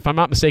 if I'm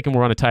not mistaken,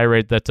 we're on a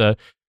tirade that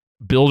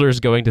builders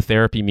going to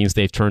therapy means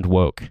they've turned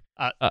woke.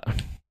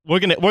 We're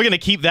gonna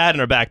keep that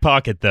in our back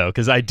pocket, though,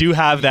 because I do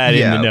have that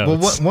in the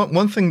notes. Well,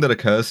 one thing that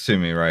occurs to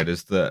me, right,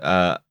 is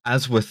that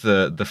as with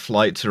the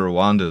flight to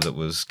Rwanda that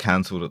was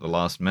cancelled at the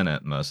last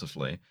minute,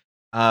 mercifully,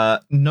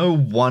 no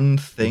one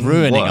thing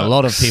ruining works. A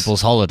lot of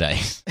people's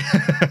holidays.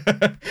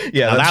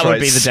 Yeah, that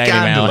would be the Daily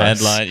Mail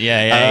headline.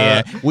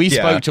 Yeah. We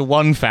spoke to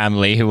one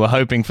family who were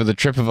hoping for the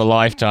trip of a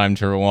lifetime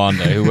to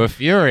Rwanda, who were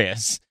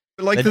furious.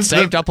 Like, they'd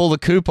saved up all the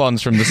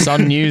coupons from the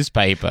Sun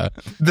newspaper.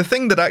 The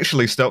thing that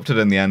actually stopped it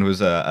in the end was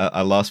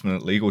a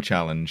last-minute legal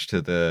challenge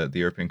to the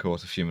European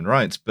Court of Human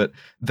Rights. But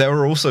there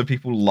were also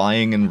people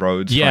lying in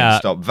roads trying to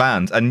stop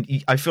vans.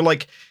 And I feel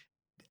like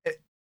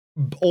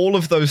all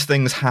of those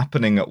things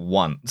happening at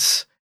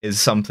once is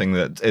something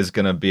that is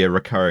going to be a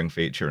recurring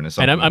feature.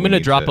 And I'm going to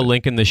drop a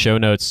link in the show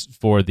notes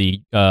for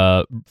the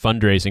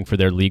fundraising for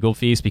their legal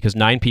fees, because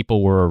 9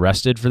 people were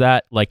arrested for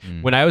that. Like,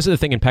 when I was at the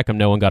thing in Peckham,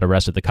 no one got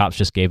arrested. The cops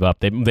just gave up.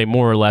 They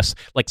more or less,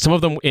 like, some of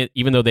them,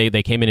 even though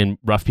they came in and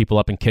roughed people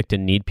up and kicked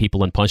and kneed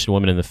people and punched a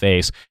woman in the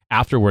face,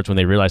 afterwards, when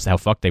they realized how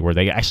fucked they were,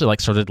 they actually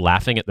like started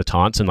laughing at the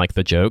taunts and like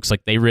the jokes.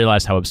 Like, they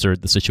realized how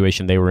absurd the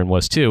situation they were in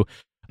was too.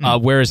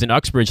 Whereas in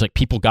Uxbridge, like,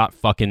 people got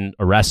fucking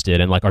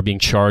arrested and like are being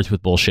charged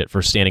with bullshit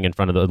for standing in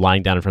front of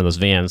lying down in front of those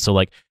vans. So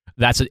like,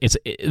 that is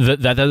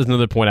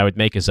another point I would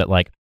make, is that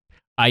like,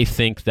 I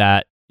think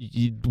that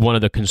one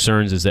of the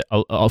concerns is that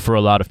for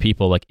a lot of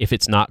people, like, if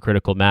it's not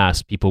critical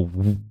mass, people,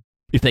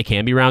 if they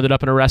can be rounded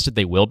up and arrested,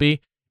 they will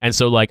be. And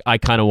so like, I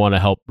kind of want to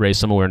help raise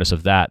some awareness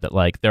of that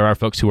like, there are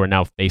folks who are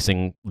now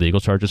facing legal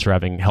charges for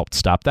having helped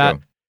stop that.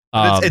 Sure.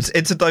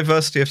 It's a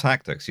diversity of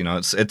tactics, you know.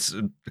 It's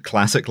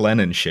classic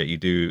Lenin shit. You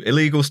do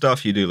illegal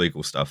stuff, you do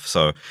legal stuff.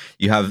 So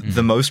you have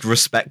the most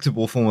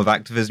respectable form of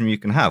activism you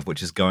can have,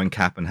 which is going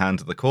cap in hand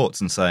to the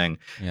courts and saying,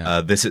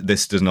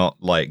 this does not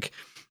like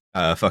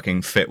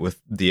fucking fit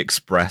with the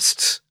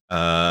expressed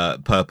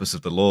purpose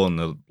of the law and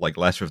the like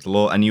letter of the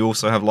law. And you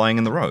also have lying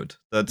in the road.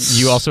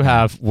 You also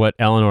have what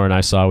Eleanor and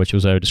I saw, which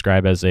was I would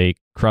describe as a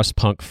crust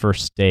punk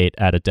first date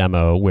at a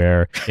demo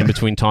where in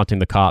between taunting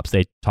the cops,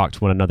 they talked to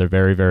one another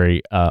very,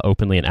 very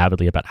openly and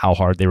avidly about how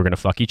hard they were going to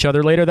fuck each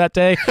other later that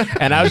day.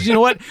 And I was, you know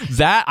what?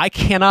 That I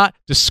cannot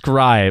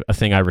describe a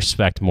thing I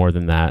respect more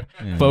than that.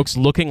 Yeah. Folks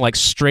looking like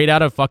straight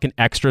out of fucking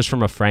extras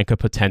from a Franca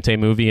Potente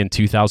movie in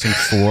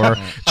 2004,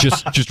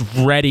 just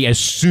ready as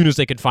soon as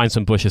they could find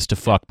some bushes to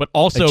fuck, but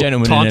also a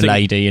gentleman and a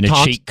lady in a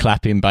cheek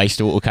clapping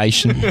based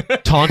altercation,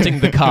 taunting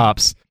the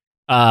cops.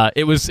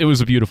 It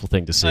was a beautiful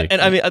thing to see.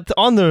 And I mean,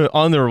 on the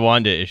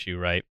Rwanda issue,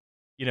 right?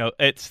 You know,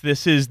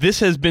 this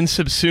has been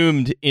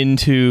subsumed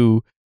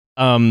into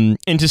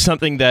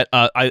something that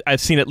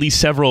I've seen at least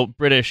several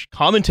British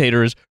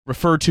commentators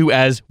refer to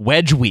as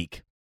Wedge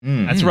Week.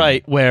 That's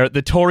right, where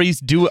the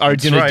Tories are going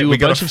to do a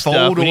bunch of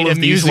stuff. We need a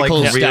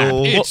musical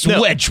real. It's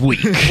Wedge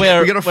Week.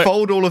 We're going to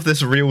fold all of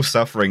this real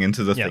suffering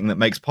into the thing that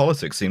makes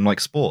politics seem like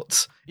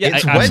sports. Yeah,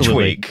 it's absolutely.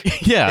 Wedge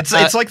Week. Yeah,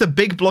 it's like the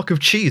big block of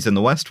cheese in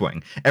the West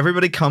Wing.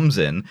 Everybody comes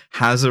in,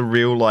 has a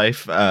real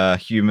life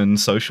human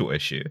social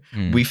issue.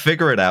 We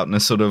figure it out in a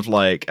sort of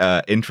like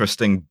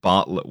interesting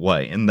Bartlett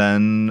way, and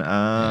then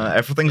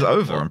everything's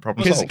over and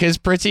problem solved. Because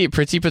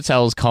Priti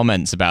Patel's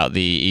comments about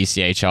the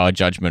ECHR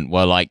judgment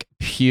were like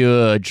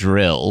pure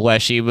drill, where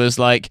she was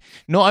like,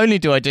 not only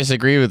do I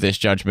disagree with this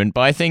judgment,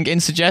 but I think in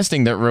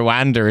suggesting that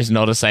Rwanda is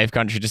not a safe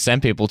country to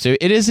send people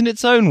to, it is in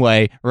its own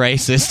way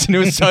racist. And it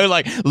was so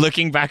like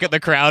looking back at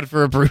the crowd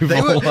for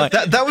approval.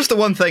 That was the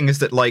one thing, is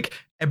that like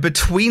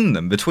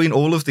between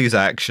all of these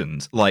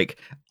actions, like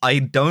I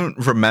don't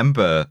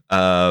remember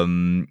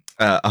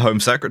a Home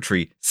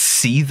Secretary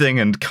seething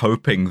and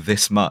coping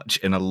this much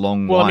in a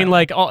long while. Well, I mean,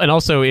 like, and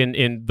also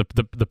in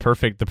the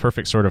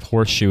perfect sort of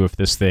horseshoe of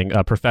this thing,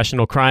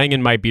 professional crying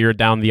in my beer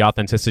down the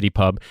Authenticity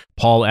pub.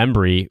 Paul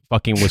Embry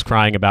fucking was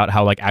crying about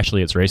how like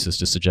actually it's racist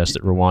to suggest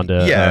that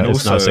Rwanda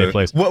is not a safe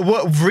place.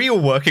 What real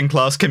working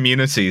class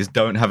communities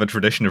don't have a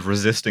tradition of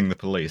resisting the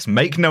police?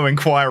 Make no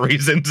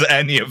inquiries into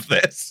any of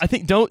this. I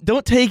think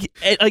don't take,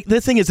 like, the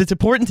thing is, it's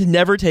important to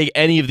never take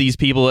any of these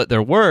people at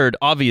their word,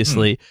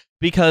 obviously.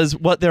 Because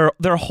what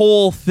their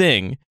whole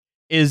thing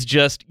is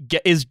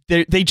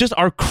they just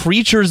are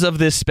creatures of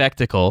this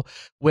spectacle,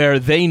 where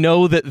they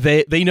know that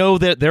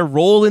that their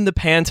role in the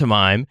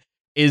pantomime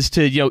is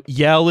to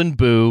yell and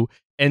boo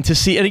and to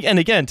see and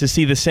again to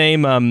see the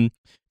same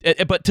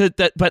but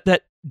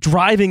that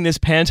driving this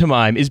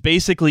pantomime is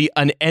basically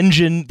an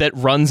engine that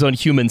runs on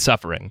human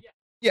suffering.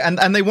 Yeah,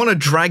 and they want to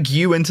drag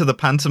you into the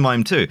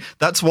pantomime too.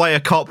 That's why a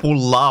cop will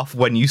laugh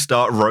when you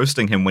start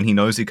roasting him when he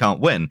knows he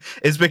can't win.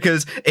 Is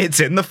because it's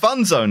in the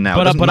fun zone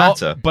now. It doesn't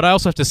matter. But I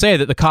also have to say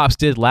that the cops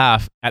did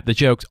laugh at the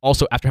jokes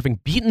also after having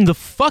beaten the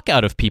fuck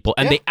out of people,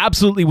 and they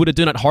absolutely would have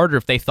done it harder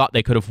if they thought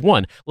they could have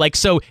won. Like,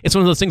 so it's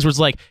one of those things where it's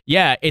like,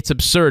 yeah, it's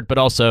absurd, but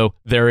also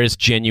there is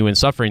genuine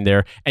suffering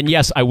there. And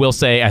yes, I will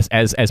say,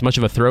 as much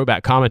of a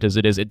throwback comment as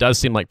it is, it does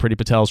seem like Priti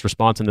Patel's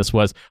response in this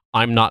was,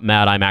 I'm not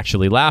mad, I'm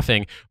actually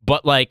laughing.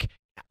 But like,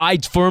 I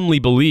firmly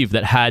believe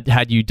that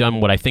had you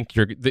done what I think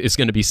is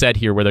going to be said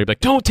here, where they're like,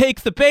 don't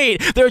take the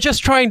bait, they're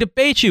just trying to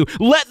bait you,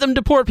 let them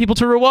deport people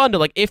to Rwanda.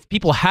 Like, if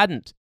people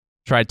hadn't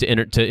tried to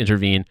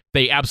intervene,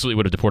 they absolutely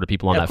would have deported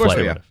people on that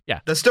flight. Yeah,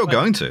 they're still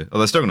going to, or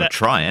they're still going to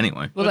try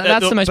anyway. Well,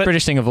 that's the most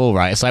British thing of all,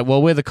 right? It's like,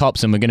 well, we're the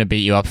cops and we're going to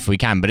beat you up if we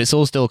can, but it's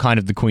all still kind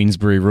of the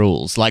Queensbury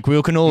rules. Like,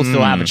 we can all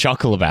still have a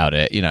chuckle about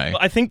it, you know. Well,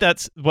 I think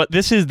that's what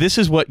this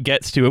is what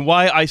gets to, and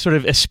why I sort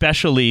of,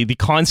 especially the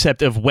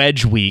concept of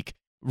Wedge Week,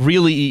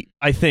 really,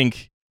 I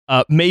think,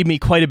 made me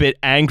quite a bit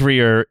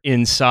angrier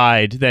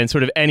inside than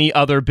sort of any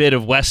other bit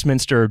of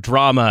Westminster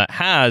drama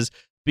has,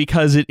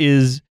 because it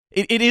is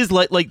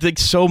like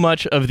so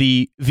much of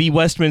the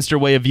Westminster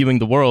way of viewing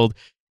the world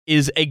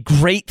is a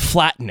great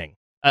flattening,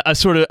 a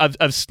sort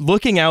of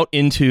looking out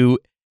into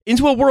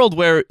a world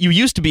where you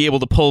used to be able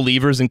to pull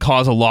levers and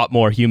cause a lot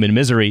more human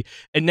misery,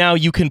 and now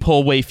you can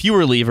pull way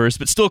fewer levers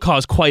but still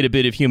cause quite a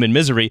bit of human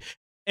misery.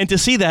 And to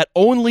see that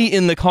only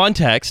in the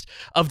context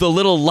of the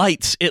little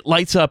lights it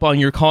lights up on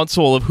your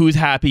console of who's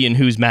happy and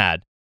who's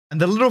mad.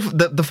 And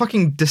the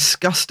fucking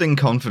disgusting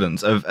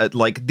confidence of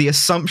like the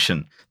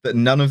assumption that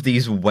none of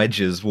these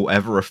wedges will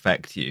ever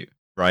affect you,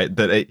 right?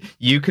 That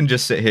you can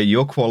just sit here,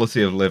 your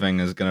quality of living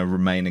is going to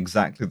remain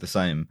exactly the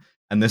same,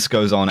 and this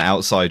goes on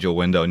outside your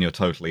window and you're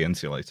totally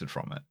insulated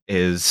from it.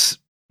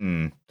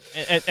 And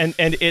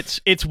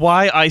it's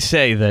why I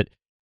say that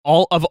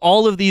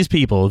all of these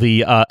people,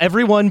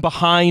 everyone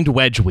behind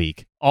Wedge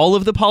Week, all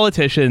of the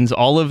politicians,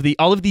 all of these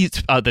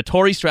the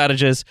Tory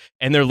strategists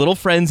and their little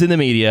friends in the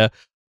media,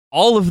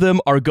 all of them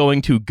are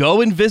going to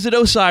go and visit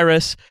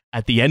Osiris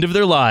at the end of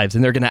their lives,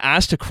 and they're going to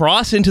ask to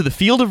cross into the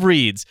field of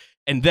reeds,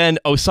 and then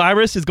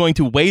Osiris is going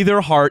to weigh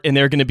their heart, and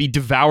they're going to be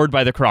devoured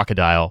by the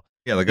crocodile.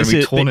 Yeah, they're going to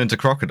be torn into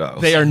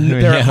crocodiles.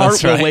 Their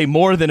heart will weigh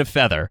more than a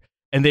feather.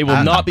 And they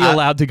will not be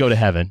allowed to go to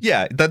heaven.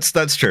 Yeah,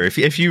 that's true.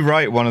 If you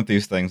write one of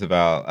these things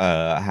about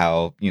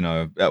how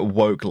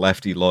woke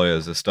lefty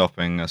lawyers are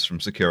stopping us from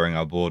securing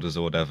our borders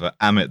or whatever,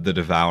 Amit the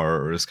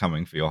Devourer is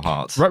coming for your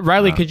hearts.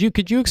 Riley, could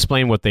you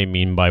explain what they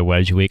mean by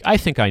Wedge Week? I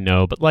think I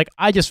know, but like,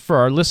 I just, for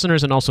our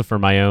listeners and also for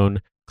my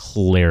own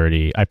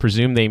clarity, I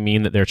presume they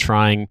mean that they're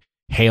trying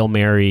Hail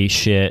Mary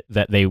shit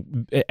that they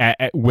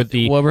with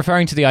the We're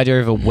referring to the idea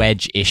of a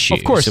wedge issue.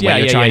 Of course, so yeah, where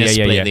you're yeah, trying yeah, to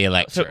yeah, split yeah. the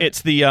electorate. So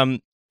it's the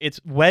it's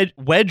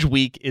wedge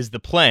week is the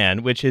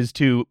plan, which is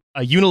to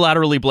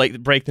unilaterally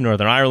break the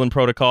Northern Ireland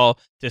Protocol,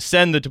 to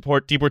send the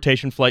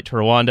deportation flight to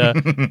Rwanda,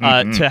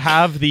 to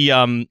have the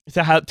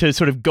to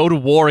sort of go to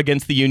war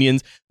against the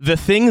unions. The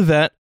thing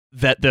that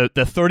the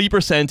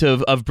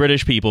 30% of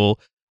British people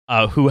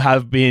who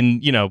have been,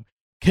 you know,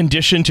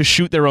 conditioned to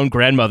shoot their own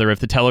grandmother if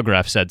the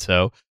Telegraph said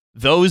so,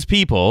 those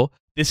people,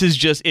 this is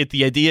just it.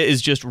 The idea is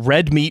just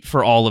red meat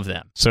for all of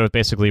them. So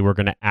basically, we're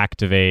going to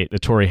activate the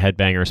Tory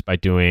headbangers by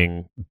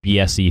doing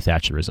BSE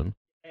Thatcherism.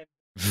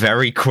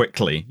 Very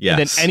quickly, yes.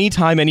 And then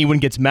anytime anyone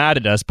gets mad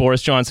at us,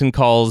 Boris Johnson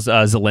calls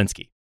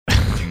Zelensky.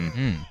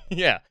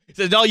 Yeah, he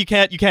says, "No, you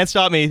can't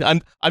stop me.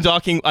 I'm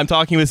talking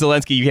with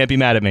Zelensky. You can't be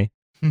mad at me."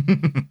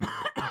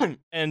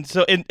 And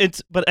so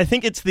but I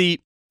think it's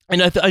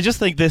I just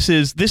think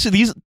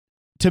these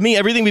to me,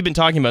 everything we've been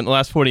talking about in the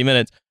last 40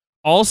 minutes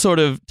all sort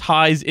of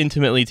ties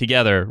intimately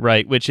together,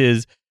 right? Which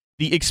is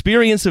the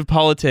experience of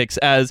politics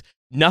as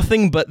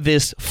nothing but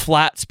this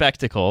flat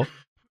spectacle,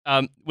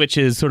 which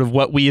is sort of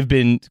what we have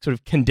been sort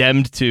of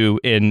condemned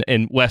to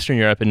in Western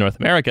Europe and North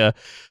America,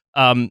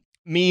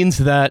 means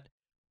that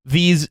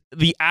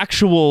the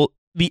actual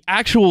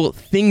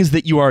things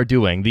that you are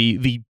doing,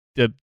 the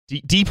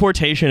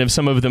deportation of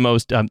some of the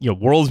most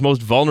world's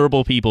most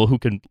vulnerable people who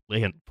can,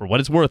 for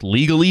what it's worth,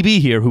 legally be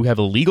here, who have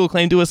a legal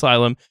claim to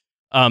asylum,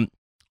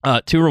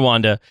 to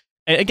Rwanda,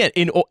 and again,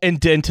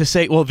 and to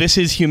say, well, this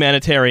is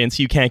humanitarian,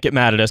 so you can't get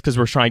mad at us because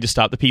we're trying to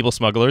stop the people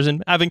smugglers,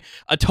 and having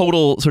a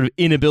total sort of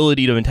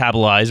inability to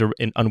metabolize or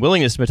an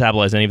unwillingness to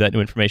metabolize any of that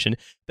new information,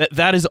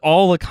 that is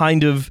all a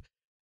kind of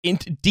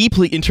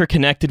deeply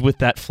interconnected with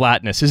that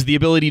flatness, is the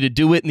ability to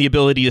do it and the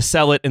ability to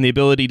sell it and the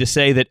ability to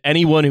say that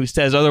anyone who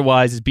says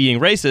otherwise is being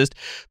racist,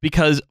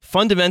 because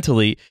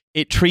fundamentally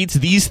it treats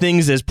these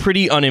things as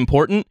pretty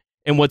unimportant.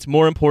 And what's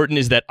more important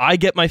is that I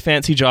get my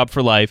fancy job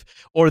for life,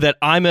 or that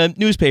I'm a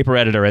newspaper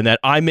editor, and that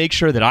I make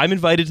sure that I'm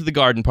invited to the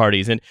garden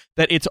parties, and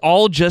that it's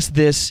all just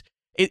this.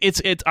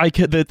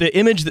 The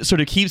image that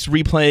sort of keeps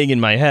replaying in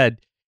my head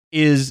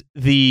is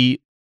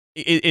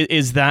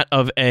that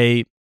of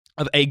a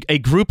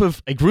group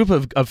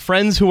of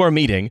friends who are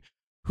meeting,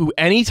 who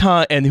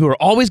anytime and who are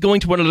always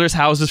going to one another's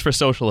houses for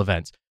social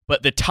events,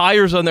 but the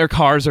tires on their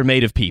cars are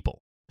made of people.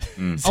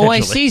 Oh,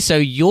 I see. So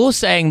you're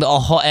saying that a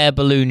hot air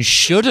balloon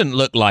shouldn't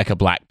look like a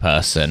black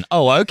person.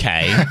 Oh,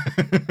 okay.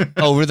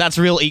 Oh, that's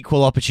real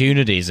equal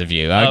opportunities of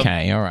you.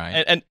 Okay, all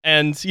right.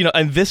 And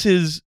this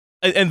is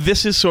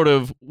sort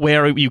of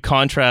where you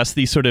contrast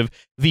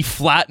the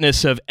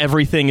flatness of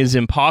everything is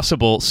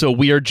impossible. So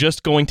we are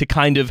just going to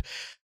kind of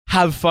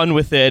have fun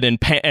with it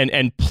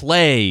and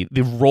play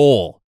the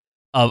role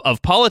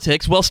of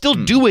politics while still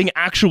doing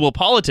actual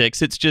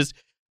politics. It's just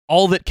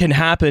all that can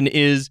happen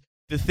is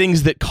the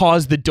things that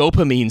cause the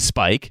dopamine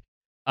spike,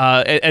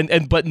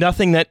 but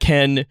nothing that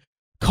can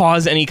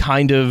cause any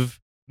kind of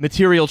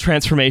material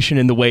transformation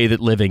in the way that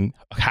living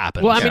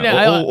happens. Well, I mean,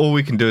 all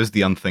we can do is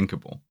the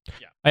unthinkable.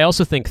 Yeah. I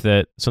also think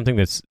that something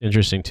that's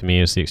interesting to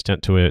me is the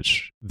extent to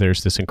which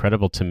there's this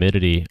incredible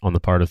timidity on the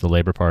part of the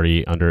Labour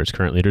Party under its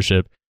current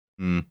leadership,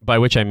 by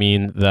which I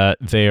mean that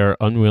they are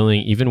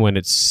unwilling, even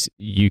when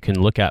you can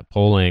look at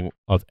polling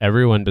of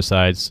everyone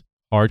besides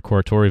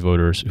hardcore Tory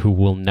voters who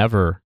will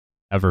never,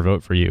 ever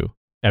vote for you.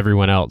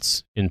 Everyone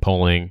else in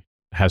polling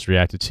has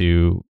reacted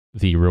to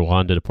the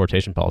Rwanda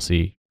deportation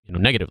policy,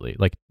 negatively,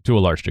 like to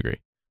a large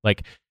degree.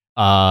 Like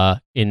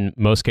in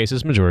most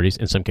cases, majorities,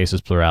 in some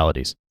cases,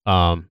 pluralities.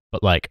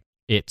 But like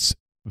it's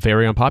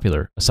very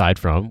unpopular, aside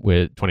from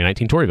with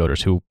 2019 Tory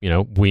voters who,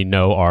 we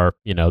know are,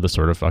 the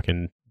sort of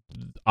fucking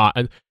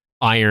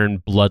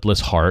iron, bloodless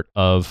heart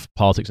of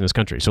politics in this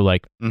country. So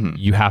like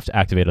you have to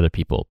activate other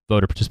people.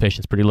 Voter participation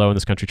is pretty low in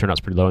this country.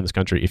 Turnout's pretty low in this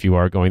country. If you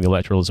are going the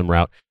electoralism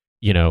route,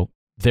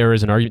 there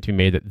is an argument to be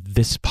made that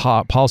this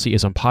policy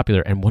is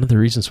unpopular, and one of the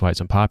reasons why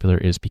it's unpopular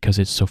is because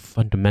it's so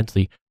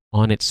fundamentally,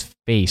 on its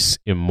face,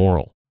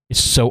 immoral.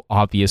 It's so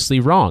obviously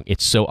wrong.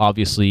 It's so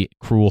obviously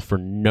cruel for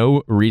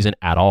no reason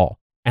at all.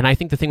 And I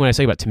think the thing when I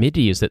say about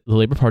timidity is that the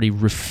Labour Party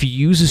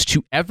refuses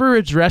to ever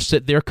address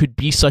that there could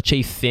be such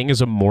a thing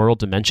as a moral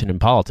dimension in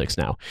politics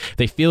now.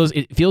 It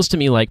feels to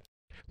me like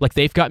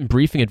they've gotten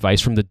briefing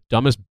advice from the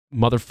dumbest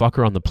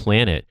motherfucker on the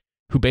planet,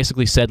 who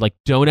basically said, like,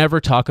 don't ever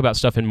talk about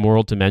stuff in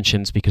moral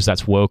dimensions because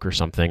that's woke or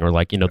something, or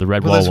like, the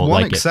red wall won't like it. There's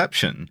one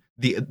exception.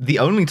 The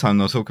only time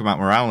they'll talk about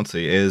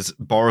morality is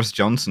Boris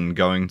Johnson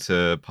going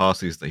to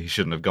parties that he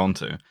shouldn't have gone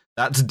to.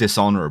 That's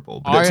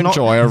dishonourable. But I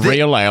enjoy a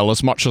real ale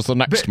as much as the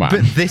next man.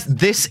 But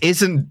this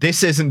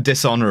isn't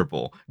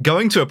dishonourable.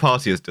 Going to a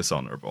party is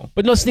dishonourable.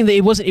 But no, it's the thing,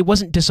 it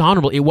wasn't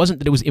dishonourable. It wasn't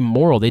that it was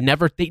immoral. They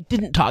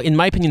didn't talk. In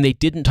my opinion, they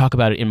didn't talk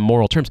about it in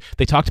moral terms.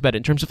 They talked about it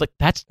in terms of like,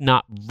 that's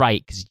not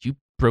right because you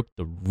broke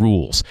the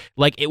rules.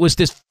 Like it was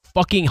this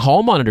fucking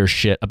hall monitor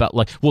shit about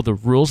like, well, the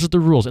rules are the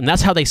rules, and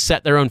that's how they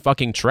set their own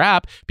fucking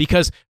trap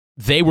because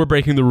they were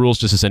breaking the rules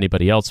just as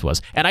anybody else was.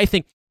 And I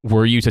think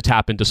were you to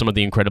tap into some of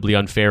the incredibly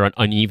unfair and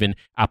uneven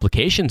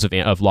applications of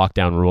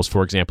lockdown rules,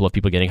 for example, of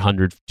people getting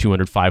 100,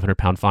 200, 500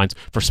 pound fines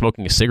for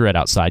smoking a cigarette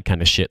outside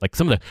kind of shit, like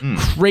some of the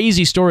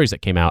crazy stories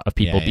that came out of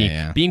people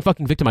being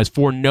fucking victimized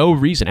for no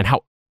reason, and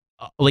how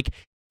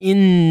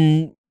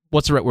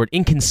what's the right word?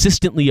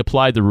 Inconsistently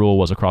applied the rule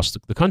was across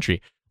the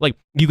country. Like,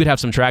 you could have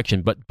some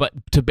traction, but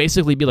to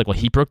basically be like, well,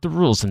 he broke the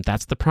rules and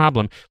that's the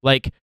problem.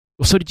 Like,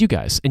 well, so did you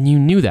guys, and you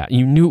knew that.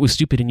 You knew it was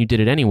stupid and you did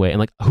it anyway. And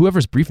like,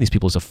 whoever's briefing these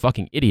people is a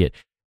fucking idiot.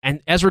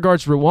 And as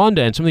regards Rwanda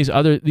and some of these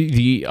other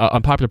the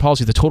unpopular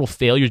policies, the total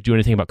failure to do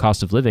anything about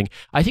cost of living,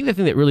 I think the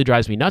thing that really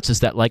drives me nuts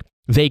is that like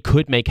they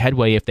could make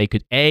headway if they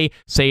could A,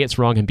 say it's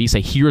wrong, and B,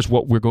 say here's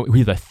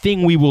the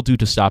thing we will do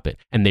to stop it,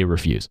 and they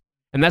refuse.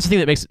 And that's the thing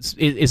that makes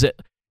it is that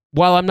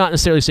while I'm not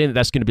necessarily saying that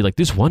that's going to be like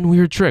this one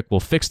weird trick will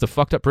fix the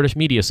fucked up British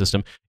media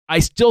system, I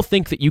still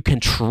think that you can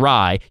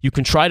try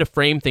to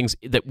frame things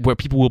where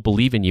people will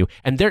believe in you.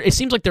 And it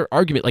seems like their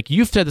argument, like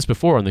you've said this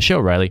before on the show,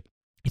 Riley,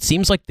 it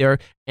seems like their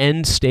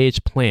end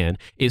stage plan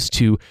is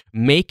to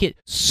make it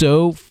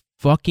so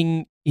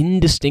fucking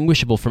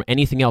indistinguishable from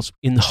anything else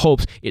in the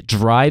hopes it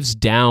drives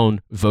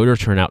down voter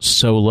turnout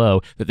so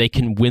low that they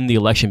can win the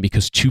election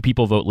because 2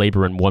 people vote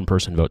Labour and 1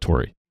 person vote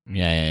Tory.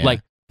 Yeah. Like,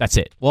 that's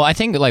it. Well, I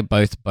think like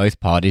both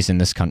parties in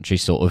this country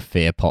sort of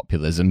fear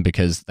populism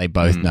because they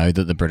both know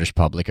that the British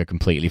public are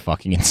completely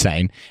fucking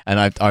insane. And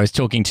I was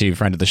talking to a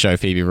friend of the show,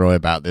 Phoebe Roy,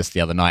 about this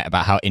the other night,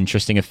 about how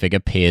interesting a figure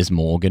Piers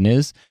Morgan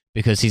is.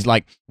 Because he's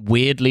like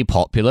weirdly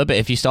popular, but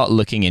if you start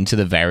looking into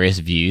the various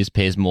views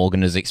Piers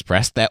Morgan has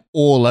expressed, they're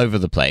all over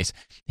the place.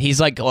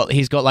 He's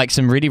got like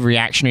some really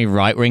reactionary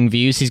right-wing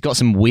views. He's got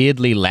some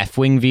weirdly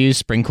left-wing views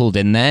sprinkled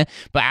in there.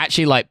 But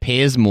actually, like,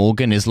 Piers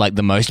Morgan is like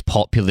the most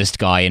populist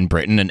guy in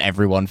Britain, and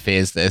everyone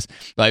fears this.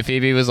 Like,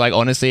 Phoebe was like,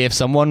 honestly, if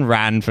someone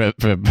ran for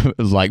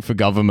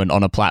government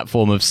on a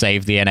platform of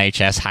save the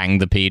NHS, hang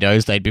the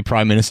pedos, they'd be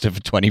prime minister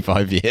for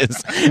 25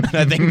 years. And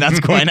I think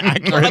that's quite an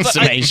accurate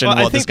summation of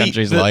what this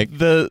country's like.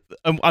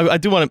 I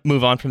do want to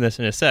move on from this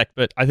in a sec,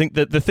 but I think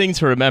that the thing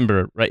to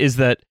remember, right, is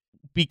that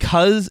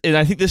because, and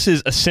I think this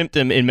is a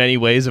symptom in many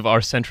ways of our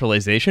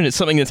centralization, it's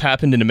something that's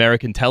happened in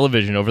American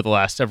television over the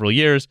last several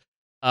years,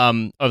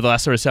 over the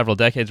last sort of several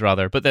decades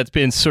rather, but that's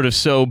been sort of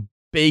so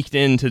baked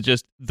into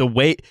just the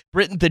way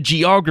Britain, the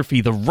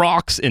geography, the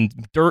rocks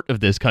and dirt of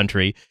this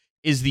country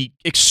is the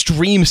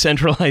extreme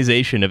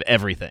centralization of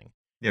everything.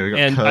 Yeah, we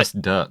got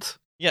cursed dirt.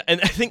 Yeah, and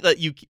I think that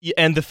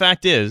and the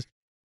fact is,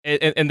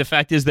 and the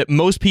fact is that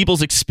most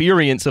people's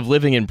experience of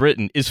living in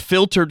Britain is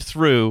filtered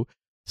through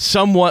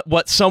somewhat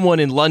what someone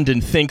in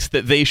London thinks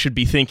that they should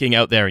be thinking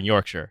out there in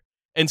Yorkshire.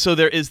 And so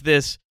there is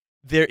this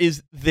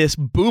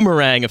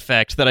boomerang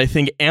effect that I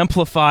think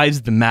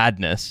amplifies the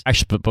madness.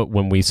 Actually, but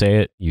when we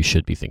say it, you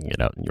should be thinking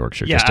it out in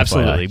Yorkshire. Yeah,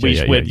 absolutely.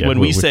 When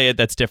we say it,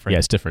 that's different. Yeah,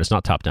 it's different. It's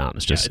not top down.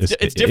 It's just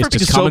it's different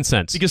because common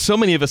sense. Because so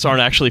many of us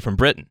aren't actually from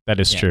Britain. That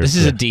is true. This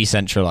is a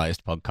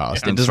decentralized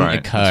podcast. Yeah, it doesn't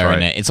occur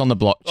in it. It's on the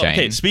blockchain.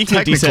 Okay, speaking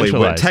of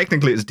decentralized,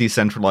 technically it's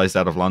decentralized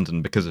out of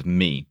London because of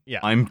me. Yeah.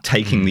 I'm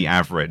taking the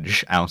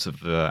average out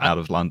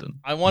of London.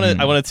 I want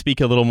to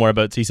speak a little more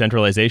about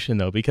decentralization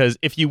though, because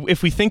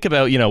if we think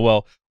about,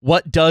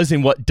 what does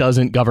and what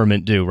doesn't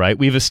government do, right?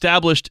 We've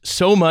established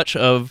so much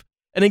of,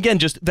 and again,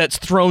 just that's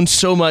thrown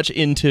so much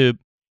into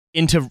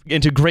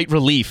great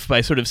relief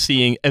by sort of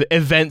seeing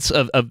events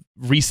of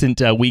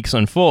recent weeks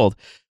unfold,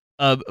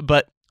 and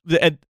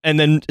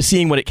then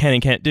seeing what it can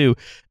and can't do,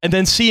 and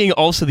then seeing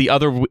also the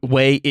other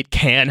way it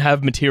can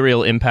have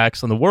material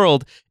impacts on the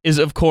world is,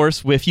 of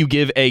course, if you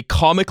give a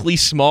comically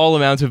small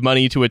amount of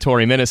money to a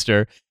Tory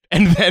minister,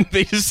 and then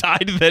they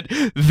decide that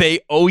they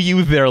owe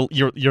you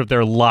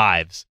their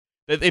lives.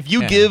 If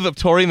you give a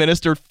Tory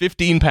minister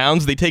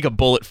 £15, they take a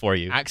bullet for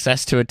you.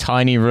 Access to a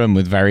tiny room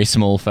with very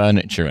small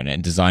furniture in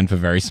it, designed for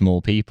very small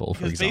people,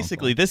 for example.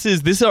 Basically,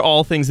 these are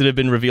all things that have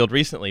been revealed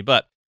recently.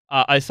 But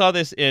I saw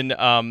this in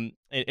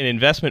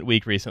Investment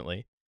Week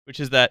recently, which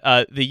is that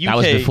the UK... That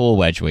was before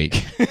Wedge Week.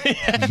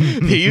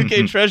 The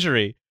UK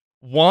Treasury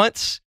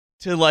wants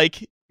to,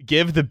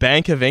 give the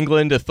Bank of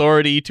England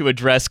authority to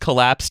address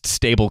collapsed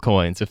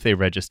stablecoins if they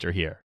register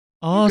here.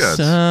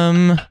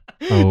 Awesome.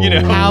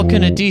 How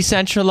can a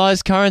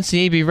decentralized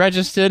currency be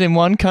registered in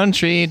one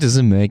country? It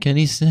doesn't make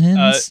any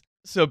sense.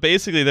 So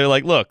basically, they're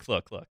like, look.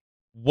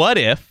 What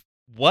if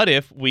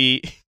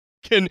the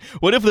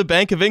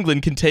Bank of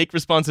England can take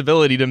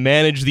responsibility to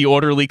manage the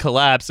orderly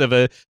collapse of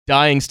a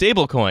dying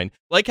stablecoin,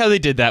 like how they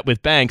did that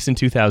with banks in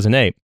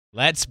 2008?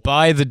 Let's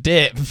buy the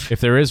dip. If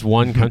there is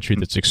one country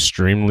that's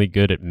extremely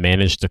good at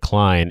managed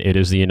decline, it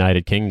is the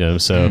United Kingdom.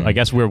 So I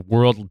guess we're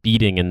world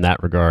beating in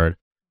that regard.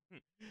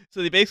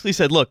 So they basically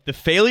said, look, the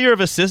failure of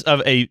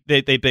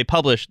they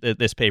published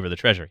this paper, the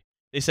Treasury.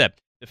 They said,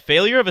 the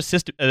failure of a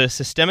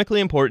systemically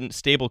important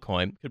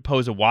stablecoin could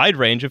pose a wide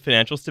range of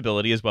financial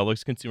stability as well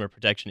as consumer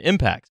protection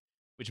impacts,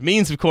 which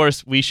means, of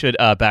course, we should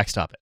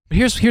backstop it. But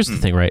here's the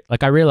thing, right?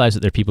 Like, I realize that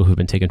there are people who've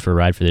been taken for a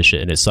ride for this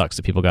shit, and it sucks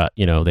that people got,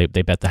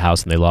 they bet the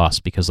house and they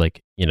lost because,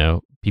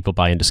 people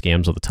buy into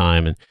scams all the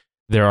time, and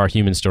there are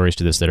human stories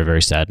to this that are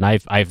very sad.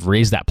 And I've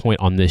raised that point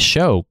on this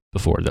show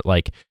before, that,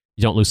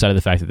 you don't lose sight of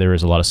the fact that there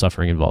is a lot of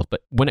suffering involved.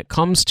 But when it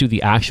comes to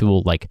the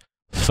actual like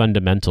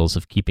fundamentals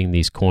of keeping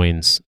these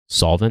coins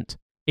solvent,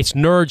 it's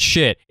nerd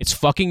shit. It's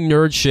fucking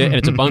nerd shit, and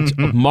it's a bunch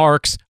of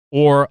marks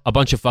or a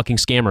bunch of fucking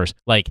scammers.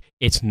 Like,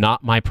 it's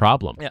not my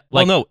problem. Yeah.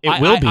 Like, well, no, it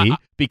will be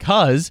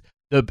because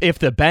if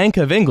the Bank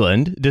of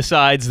England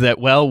decides that,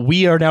 well,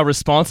 we are now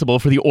responsible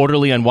for the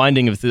orderly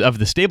unwinding of the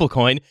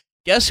stablecoin,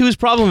 guess whose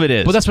problem it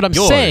is? Well, that's what I'm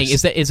Yours. saying.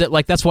 Is that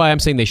like that's why I'm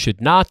saying they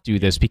should not do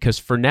this, because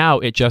for now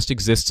it just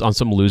exists on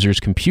some losers'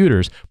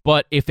 computers.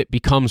 But if it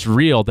becomes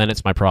real, then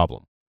it's my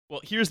problem.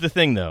 Well, here's the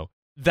thing, though.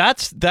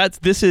 That's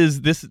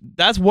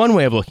one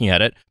way of looking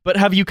at it. But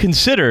have you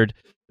considered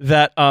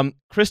that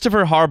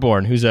Christopher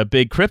Harborne, who's a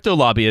big crypto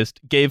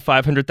lobbyist, gave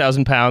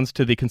 £500,000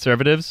 to the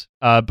Conservatives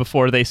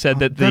before they said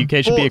that the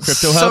UK should be a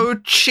crypto hub? So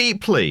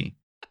cheaply.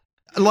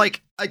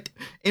 Like,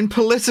 in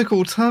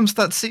political terms,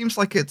 that seems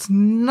like it's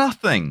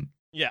nothing.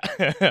 Yeah.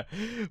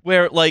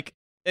 Where, like,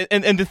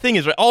 and the thing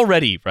is, right,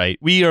 already, right,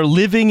 we are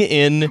living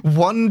in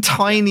one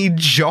tiny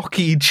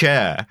jockey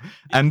chair,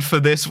 and for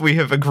this we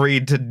have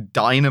agreed to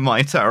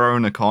dynamite our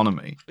own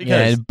economy.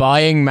 Yeah,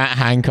 buying Matt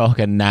Hancock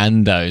a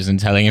Nando's and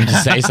telling him to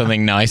say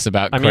something nice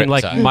about crypto. I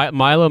mean, like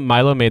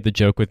Milo made the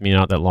joke with me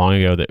not that long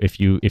ago that if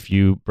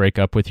you break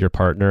up with your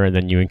partner and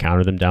then you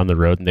encounter them down the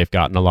road and they've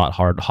gotten a lot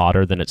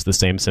hotter, then it's the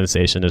same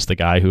sensation as the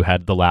guy who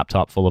had the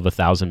laptop full of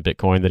 1,000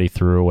 Bitcoin that he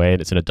threw away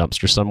and it's in a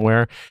dumpster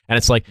somewhere. And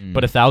it's like,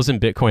 but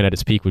 1,000 Bitcoin at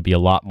its peak would be a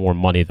lot more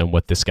money than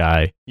what this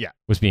guy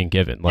was being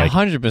given. Like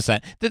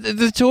 100%.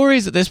 The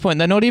Tories at this point,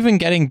 they're not even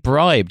getting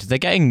bribed. They're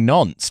getting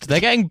nonced. They're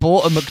getting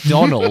bought a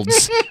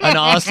McDonald's and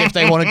asked if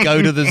they want to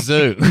go to the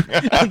zoo.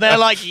 And they're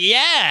like,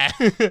 yeah.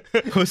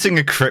 Putting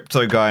a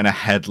crypto guy in a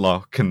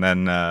headlock and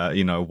then,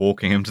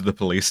 walking him to the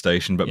police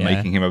station, but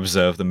making him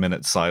observe the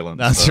minute's silence.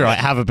 That's right.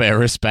 Have a bit of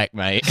respect,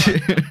 mate.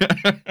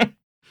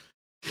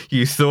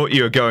 You thought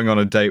you were going on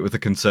a date with the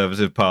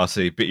Conservative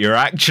Party, but you're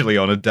actually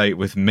on a date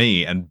with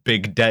me and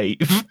Big Dave,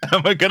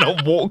 and we're going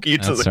to walk you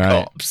to the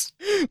cops.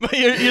 But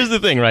here's the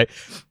thing, right?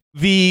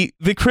 The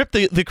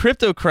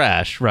crypto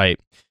crash, right,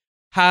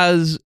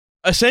 has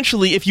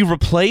essentially, if you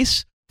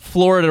replace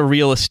Florida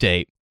real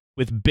estate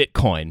with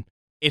Bitcoin,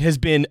 it has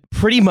been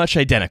pretty much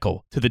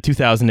identical to the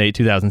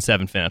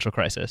 2008-2007 financial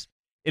crisis.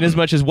 In as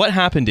much as what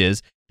happened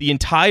is the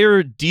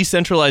entire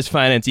decentralized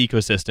finance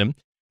ecosystem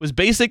was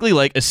basically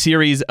like a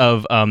series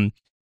of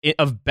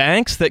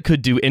banks that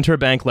could do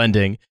interbank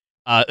lending,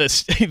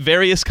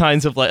 various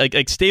kinds of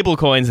like stable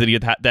coins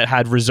that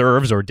had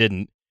reserves or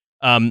didn't,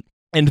 and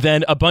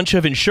then a bunch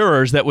of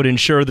insurers that would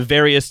insure the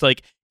various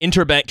like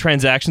interbank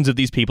transactions of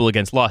these people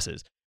against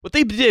losses. What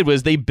they did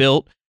was they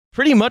built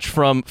pretty much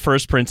from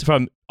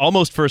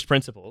almost first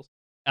principles.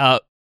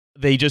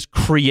 They just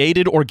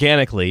created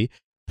organically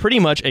pretty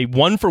much a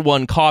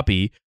one-for-one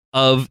copy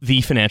of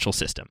the financial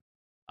system.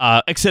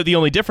 Except the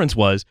only difference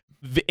was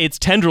its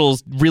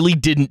tendrils really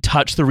didn't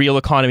touch the real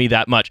economy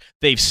that much.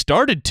 They've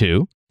started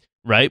to,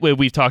 right? Where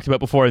we've talked about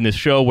before in this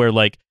show, where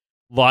like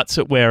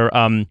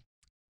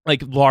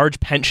like large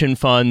pension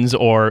funds,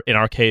 or in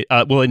our case,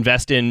 will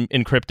invest in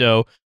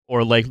crypto,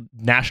 or like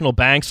national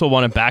banks will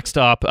want to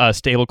backstop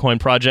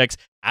stablecoin projects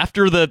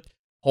after the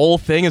whole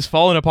thing has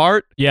fallen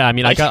apart. Yeah, I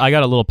mean, I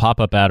got a little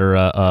pop-up ad or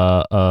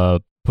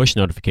a push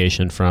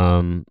notification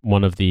from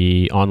one of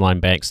the online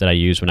banks that I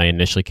used when I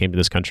initially came to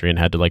this country and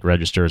had to like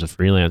register as a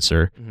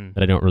freelancer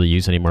that I don't really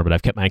use anymore, but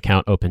I've kept my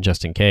account open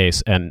just in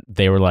case. And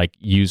they were like,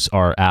 use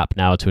our app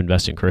now to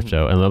invest in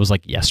crypto. And that was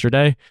like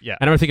yesterday. Yeah.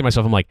 And I remember thinking to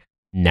myself, I'm like,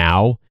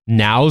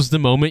 now's the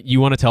moment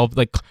you want to tell,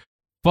 like,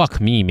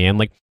 fuck me, man.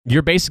 Like,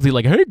 you're basically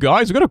like, hey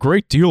guys, I got a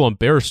great deal on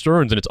Bear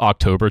Stearns, and it's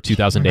October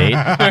 2008.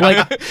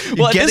 Like,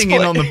 well, getting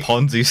in on the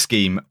Ponzi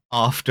scheme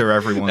after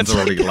everyone's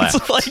already left.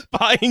 It's like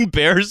buying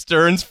Bear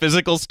Stearns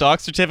physical stock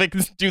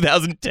certificates in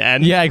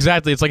 2010. Yeah,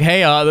 exactly. It's like,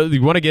 hey,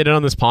 you want to get in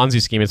on this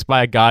Ponzi scheme? It's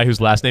by a guy whose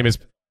last name is.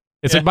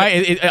 It's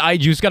like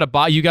you just gotta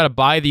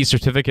buy these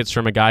certificates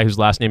from a guy whose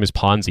last name is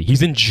Ponzi.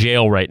 He's in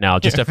jail right now.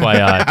 Just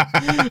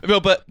FYI. No,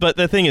 but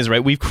the thing is,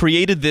 right? We've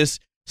created this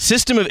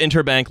system of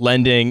interbank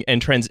lending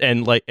and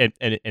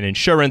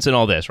insurance and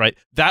all this, right?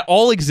 That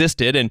all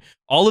existed, and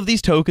all of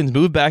these tokens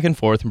moved back and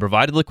forth and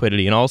provided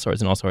liquidity and all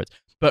sorts.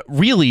 But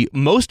really,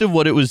 most of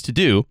what it was to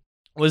do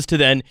was to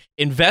then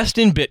invest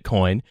in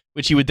Bitcoin,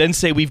 which you would then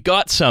say we've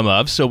got some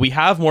of, so we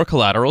have more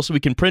collateral, so we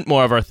can print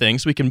more of our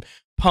things, so we can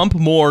pump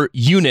more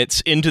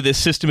units into this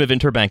system of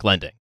interbank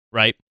lending,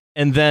 right?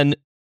 And then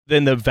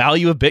the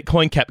value of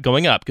Bitcoin kept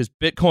going up, because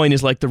Bitcoin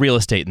is like the real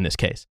estate in this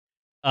case.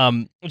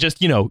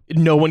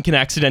 No one can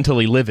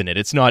accidentally live in it.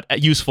 It's not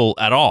useful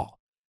at all.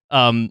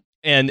 And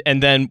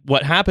then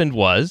what happened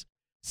was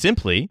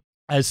simply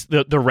as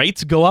the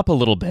rates go up a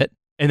little bit,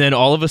 and then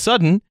all of a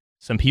sudden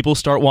some people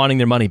start wanting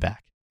their money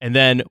back. And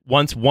then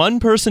once one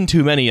person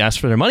too many asks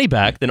for their money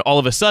back, then all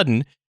of a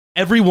sudden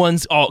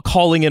everyone's all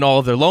calling in all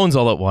of their loans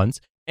all at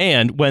once.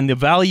 And when the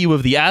value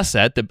of the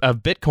asset of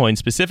Bitcoin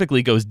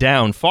specifically goes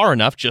down far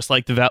enough, just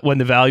like when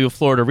the value of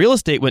Florida real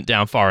estate went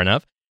down far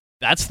enough,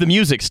 that's the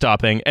music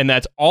stopping, and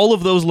that's all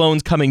of those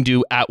loans coming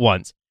due at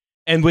once.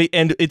 And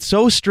it's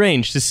so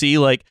strange to see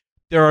like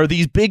there are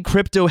these big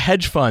crypto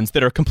hedge funds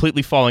that are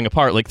completely falling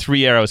apart, like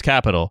Three Arrows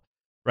Capital,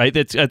 right?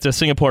 That's a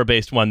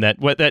Singapore-based one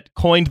that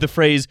coined the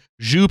phrase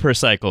 "Zhu per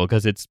cycle"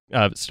 because it's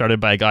started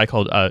by a guy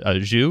called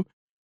Zhu.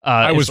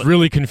 I was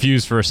really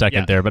confused for a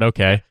second there, but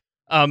okay.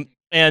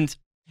 And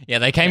yeah,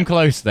 they came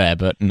close there,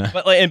 but no.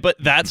 But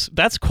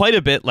that's quite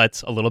a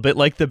little bit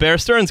like the Bear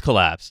Stearns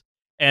collapse.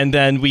 And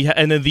then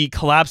the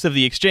collapse of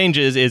the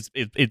exchanges is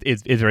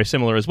very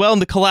similar as well.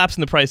 And the collapse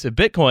in the price of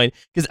Bitcoin,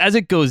 because as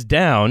it goes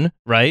down,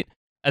 right,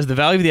 as the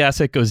value of the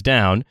asset goes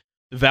down,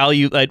 the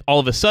value, like, all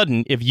of a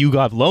sudden, if you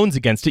got loans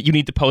against it, you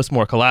need to post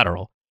more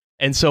collateral.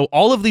 And so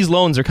all of these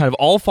loans are kind of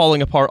all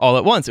falling apart all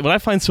at once. And what I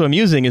find so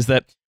amusing is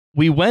that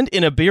we went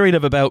in a period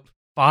of about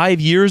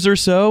 5 years or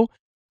so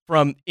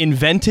from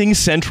inventing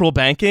central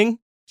banking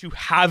to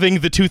having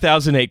the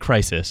 2008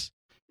 crisis.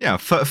 Yeah,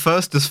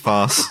 first is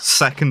fast,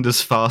 second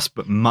is fast,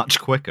 but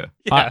much quicker.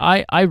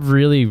 Yeah. I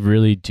really,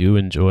 really do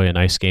enjoy a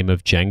nice game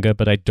of Jenga,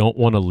 but I don't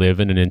want to live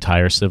in an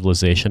entire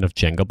civilization of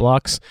Jenga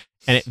blocks.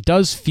 And it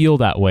does feel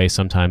that way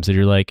sometimes that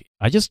you're like,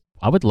 I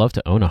would love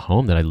to own a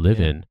home that I live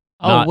in.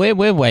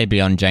 We're way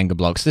beyond Jenga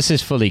blocks. This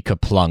is fully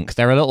Kaplunk.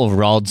 There are little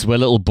rods. We're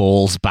little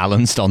balls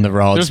balanced on the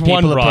rods. There's People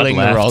one are rod pulling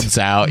left. the rods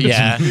out.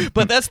 Yeah,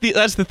 but that's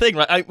the thing,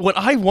 right? What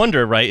I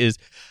wonder, right, is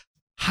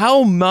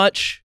how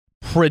much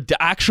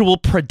actual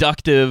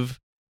productive,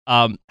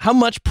 how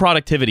much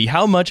productivity,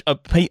 how much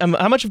of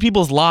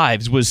people's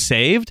lives was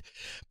saved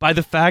by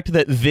the fact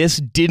that this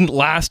didn't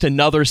last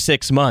another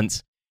 6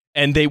 months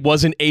and they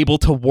wasn't able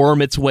to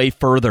worm its way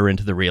further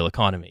into the real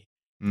economy.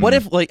 What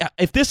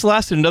if this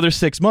lasted another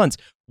 6 months?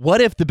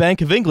 What if the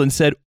Bank of England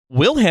said,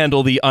 "We'll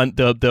handle the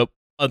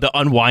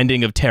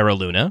unwinding of Terra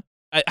Luna"?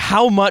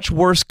 How much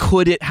worse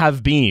could it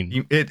have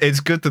been? It's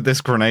good that this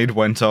grenade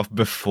went off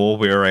before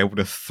we were able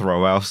to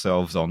throw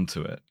ourselves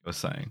onto it. You're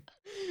saying,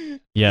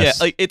 yes,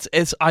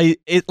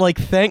 yeah, like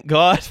thank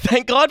God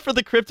for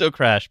the crypto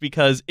crash,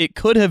 because it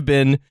could have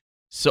been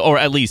so, or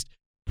at least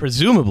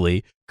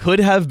presumably could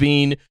have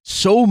been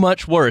so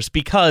much worse,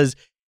 because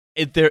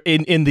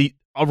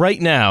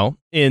right now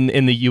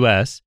in the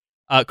U.S.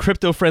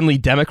 Crypto-friendly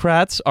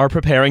Democrats are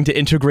preparing to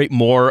integrate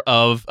more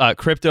of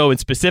crypto, and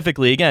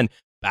specifically, again,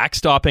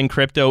 backstopping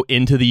crypto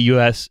into the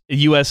U.S.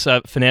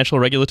 Financial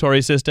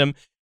regulatory system.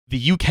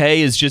 The UK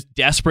is just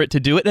desperate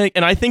to do it,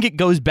 and I think it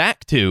goes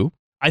back to,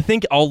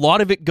 a lot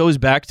of it goes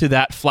back to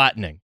that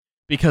flattening,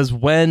 because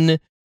when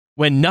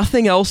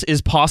nothing else is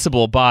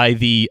possible by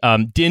the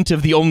dint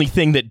of the only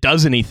thing that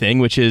does anything,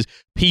 which is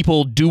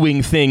people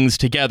doing things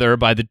together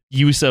by the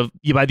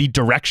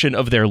direction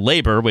of their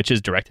labor, which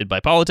is directed by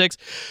politics,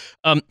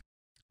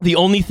 the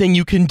only thing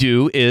you can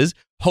do is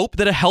hope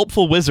that a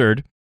helpful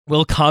wizard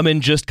will come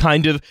and just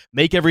kind of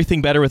make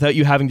everything better without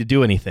you having to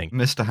do anything.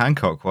 Mr.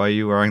 Hancock, why are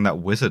you wearing that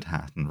wizard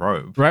hat and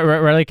robe? Right,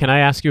 Riley, can I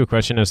ask you a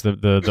question as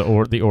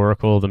the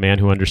oracle, the man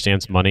who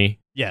understands money?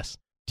 Yes.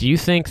 Do you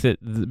think that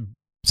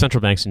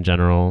central banks in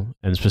general,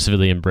 and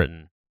specifically in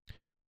Britain,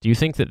 do you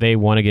think that they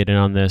want to get in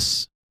on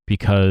this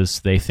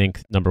because they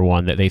think, number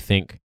one, that they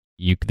think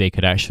they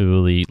could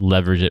actually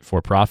leverage it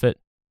for profit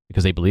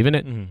because they believe in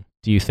it? Mm-hmm.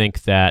 Do you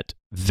think that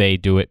they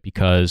do it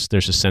because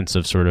there's a sense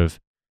of sort of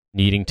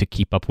needing to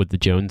keep up with the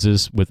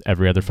Joneses with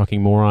every other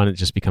fucking moron? It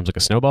just becomes like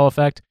a snowball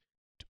effect.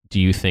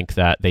 Do you think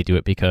that they do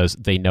it because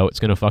they know it's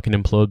going to fucking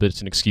implode, but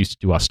it's an excuse to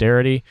do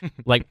austerity?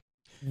 Like,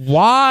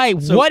 why?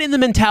 What in the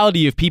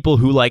mentality of people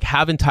who like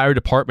have entire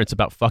departments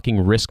about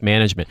fucking risk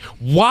management?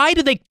 Why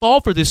do they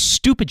fall for this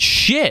stupid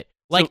shit?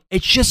 Like,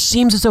 it just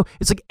seems as though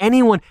it's like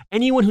anyone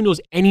who knows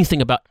anything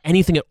about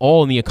anything at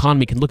all in the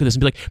economy can look at this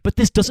and be like, but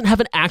this doesn't have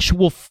an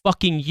actual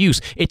fucking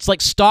use. It's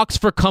like stocks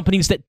for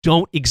companies that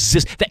don't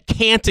exist, that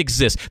can't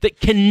exist,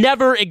 that can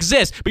never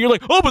exist. But you're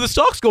like, oh, but the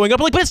stock's going up.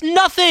 I'm like, but it's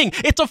nothing.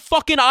 It's a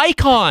fucking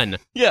icon.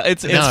 Yeah,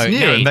 it's new.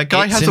 And that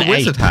guy has a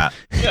wizard hat.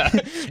 Yeah.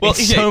 Well,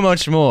 it's so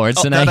much more.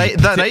 It's an ape.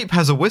 That ape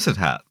has a wizard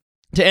hat.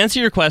 To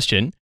answer your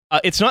question,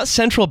 it's not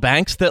central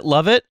banks that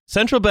love it.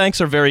 Central banks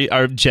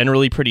are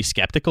generally pretty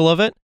skeptical of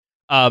it.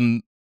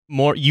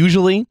 More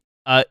usually,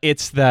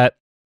 it's that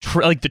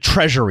the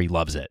Treasury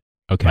loves it.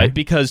 Okay, right?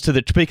 Because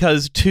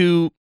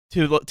to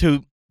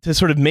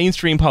sort of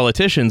mainstream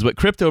politicians, what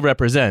crypto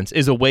represents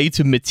is a way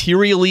to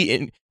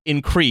materially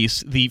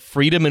increase the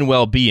freedom and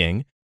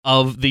well-being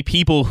of the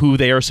people who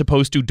they are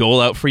supposed to dole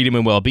out freedom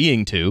and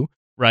well-being to,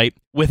 right?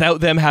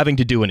 Without them having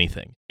to do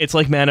anything. It's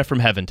like manna from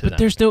heaven to them. But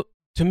there's no.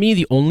 To me,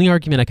 the only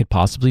argument I could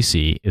possibly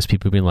see is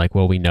people being like,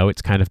 well, we know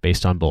it's kind of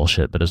based on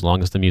bullshit, but as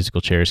long as the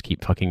musical chairs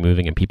keep fucking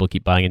moving and people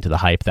keep buying into the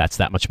hype, that's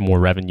that much more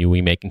revenue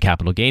we make in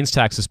capital gains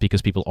taxes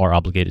because people are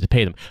obligated to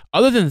pay them.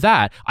 Other than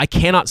that, I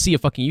cannot see a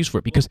fucking use for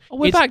it because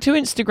we're back to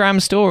Instagram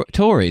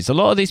Tories. A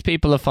lot of these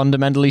people are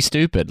fundamentally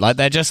stupid. Like,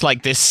 they're just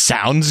like, this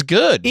sounds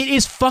good. It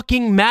is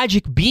fucking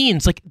magic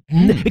beans. Like,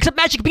 except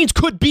magic beans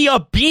could be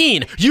a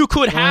bean. You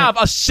could have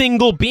a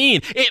single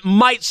bean. It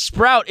might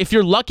sprout if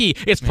you're lucky.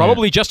 It's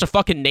probably just a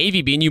fucking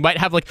navy bean. You might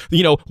have like,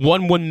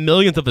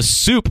 1/1,000,000th of a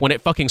soup when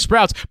it fucking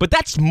sprouts, but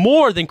that's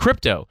more than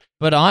crypto.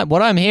 But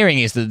what I'm hearing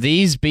is that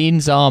these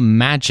beans are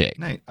magic.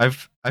 Nate,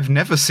 I've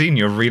never seen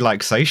your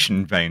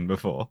relaxation vein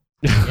before.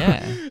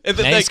 Yeah.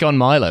 Nate's gone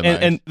Milo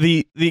mode. And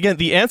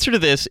the answer to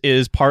this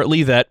is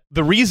partly that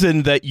the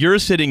reason that you're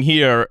sitting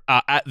here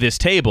at this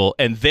table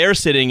and they're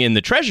sitting in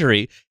the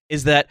Treasury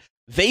is that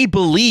they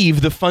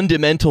believe the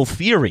fundamental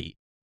theory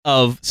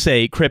of,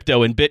 say,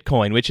 crypto and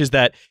Bitcoin, which is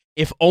that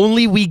if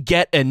only we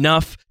get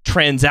enough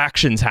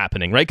transactions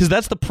happening, right? Because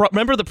that's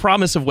remember the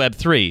promise of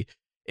Web3.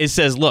 It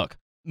says, look,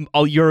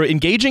 you're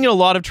engaging in a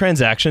lot of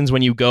transactions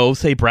when you go,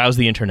 say, browse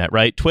the internet,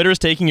 right? Twitter's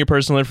taking your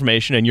personal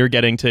information and you're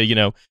getting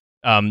to,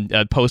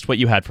 post what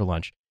you had for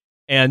lunch.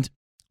 And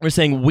we're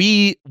saying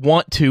we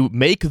want to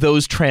make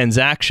those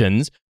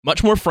transactions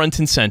much more front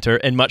and center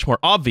and much more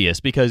obvious,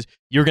 because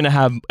you're going to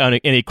have, in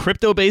a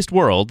crypto-based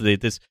world,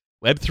 this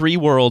Web3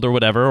 world or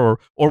whatever,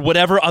 or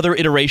whatever other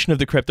iteration of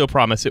the crypto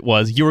promise it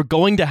was, you're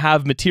going to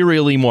have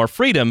materially more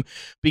freedom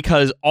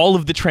because all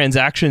of the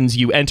transactions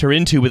you enter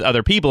into with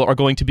other people are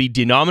going to be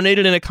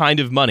denominated in a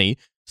kind of money,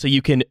 so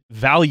you can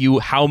value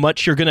how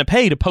much you're going to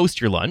pay to post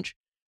your lunch,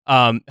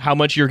 how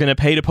much you're going to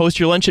pay to post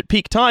your lunch at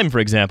peak time, for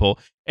example.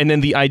 And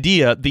then the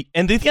idea,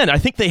 again, I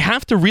think they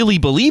have to really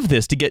believe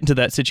this to get into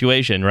that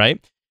situation,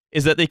 right?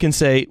 Is that they can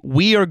say,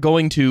 we are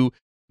going to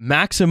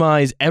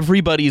maximize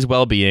everybody's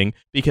well-being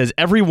because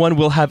everyone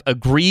will have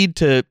agreed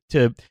to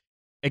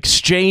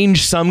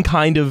exchange some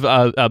kind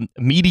of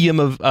medium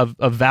of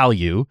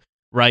value,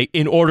 right,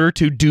 in order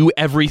to do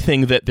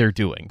everything that they're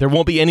doing. There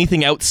won't be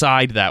anything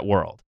outside that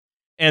world,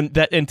 and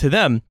to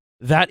them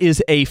that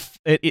is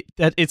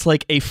it's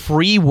like a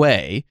free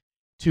way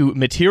to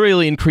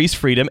materially increase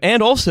freedom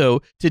and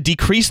also to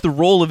decrease the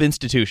role of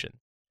institution.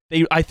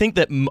 I think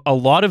that a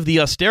lot of the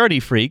austerity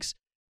freaks,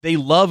 they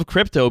love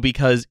crypto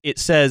because it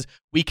says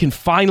we can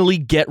finally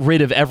get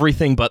rid of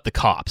everything but the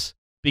cops,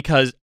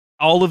 because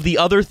all of the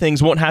other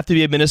things won't have to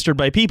be administered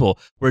by people.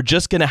 We're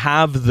just going to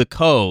have the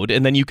code,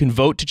 and then you can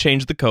vote to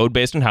change the code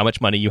based on how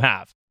much money you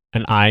have.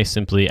 And I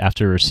simply,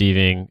 after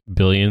receiving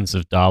billions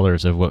of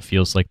dollars of what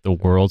feels like the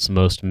world's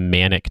most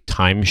manic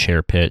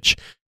timeshare pitch,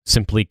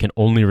 simply can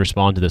only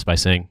respond to this by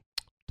saying,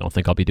 don't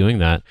think I'll be doing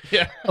that.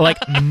 Yeah.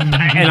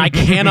 And I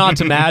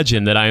cannot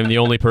imagine that I am the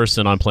only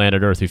person on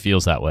planet Earth who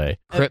feels that way.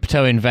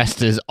 Crypto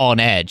investors on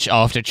edge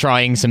after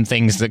trying some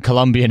things that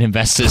Colombian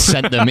investors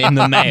sent them in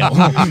the mail.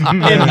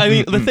 And, I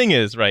mean, the thing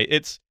is, right,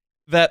 it's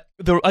that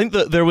I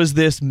think there was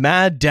this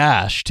mad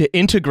dash to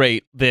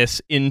integrate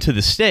this into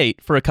the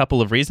state for a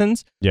couple of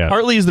reasons. Yeah.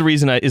 Partly is the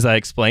reason, as I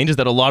explained, is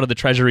that a lot of the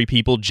Treasury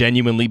people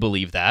genuinely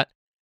believe that.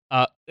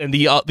 And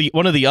the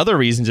one of the other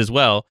reasons as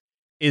well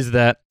is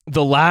that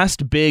the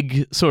last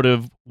big sort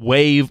of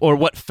wave, or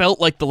what felt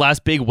like the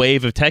last big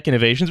wave of tech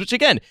innovations, which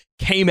again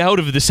came out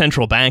of the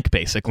central bank,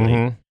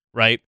 basically,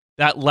 right?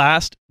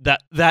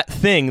 That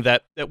thing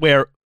that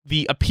where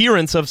the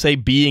appearance of, say,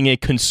 being a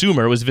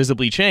consumer was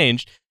visibly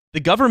changed. The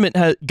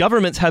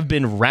governments have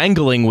been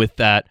wrangling with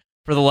that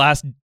for the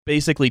last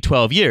basically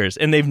 12 years,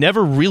 and they've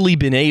never really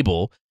been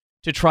able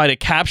to try to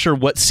capture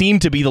what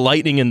seemed to be the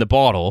lightning in the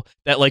bottle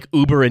that like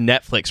Uber and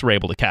Netflix were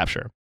able to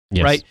capture,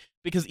 right?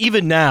 Because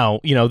even now,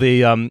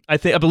 I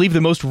believe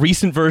the most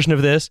recent version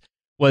of this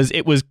was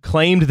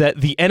claimed that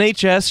the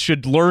NHS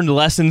should learn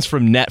lessons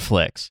from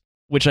Netflix,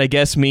 which I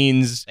guess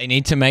means they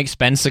need to make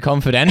Spencer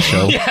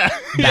confidential. Yeah.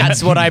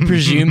 That's what I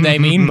presume they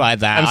mean by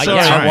that. I'm sorry.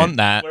 I want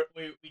that.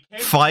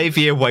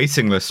 5-year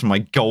waiting list for my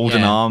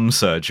golden arm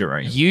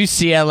surgery.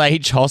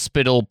 UCLH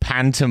Hospital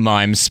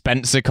pantomime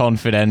Spencer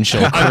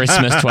Confidential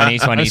Christmas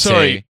 2022. I'm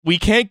sorry, we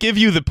can't give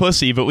you the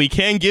pussy, but we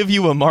can give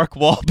you a Mark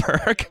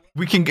Wahlberg.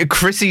 We can get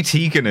Chrissy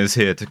Teigen is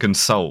here to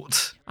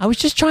consult. I was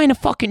just trying to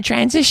fucking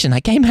transition. I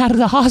came out of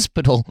the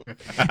hospital.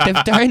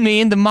 They've turned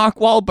me into Mark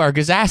Wahlberg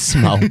as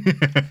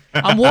Asmo.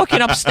 I'm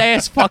walking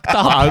upstairs fucked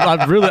up.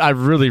 I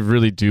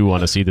really do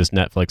want to see this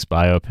Netflix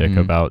biopic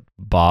about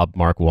Bob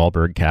Mark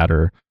Wahlberg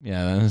Catter.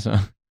 Yeah, that's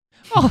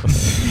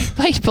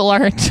people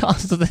are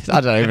entitled to this. I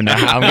don't even know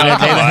how I'm going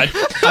to do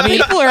that.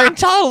 People are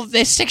entitled to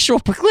their sexual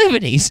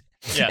proclivities.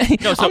 Yeah.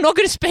 I'm not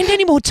going to spend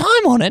any more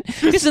time on it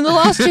because in the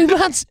last 2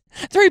 months,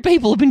 3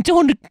 people have been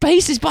torn to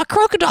pieces by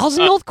crocodiles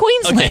in North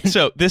Queensland. Okay,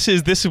 so this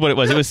is what it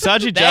was. It was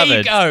Sajid Javid. There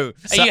you go.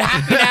 Are you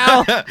happy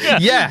now?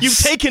 Yes. You've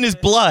taken his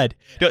blood.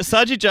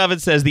 Sajid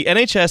Javid says the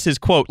NHS is,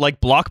 quote,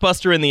 like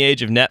Blockbuster in the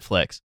age of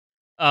Netflix.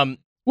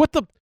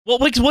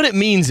 What it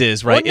means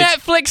is, right? Well,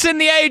 Netflix in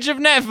the age of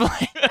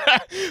Netflix.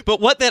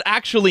 But what that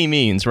actually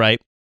means, right,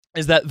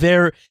 is that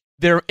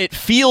it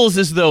feels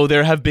as though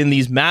there have been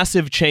these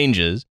massive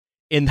changes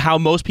in how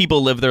most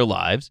people live their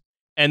lives,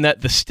 and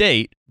that the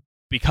state,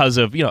 because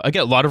of,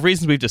 again, a lot of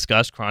reasons we've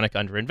discussed, chronic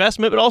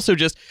underinvestment, but also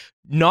just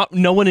no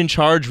one in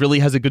charge really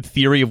has a good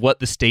theory of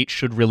what the state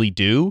should really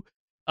do,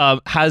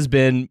 has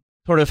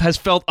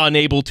felt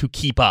unable to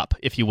keep up,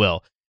 if you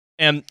will.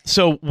 And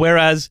so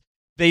whereas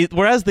they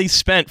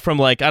spent from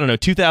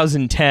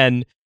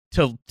 2010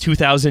 till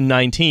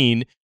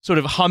 2019 sort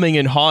of humming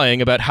and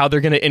hawing about how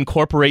they're going to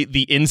incorporate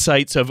the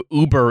insights of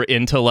Uber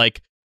into a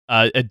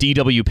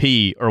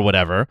DWP or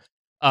whatever.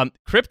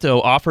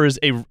 Crypto offers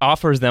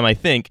them, I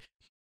think,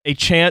 a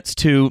chance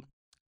to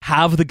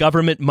have the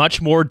government much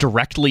more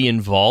directly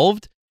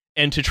involved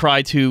and to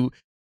try to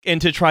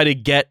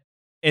get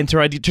and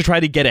to try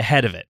to get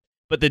ahead of it.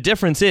 But the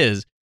difference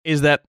is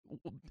that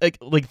like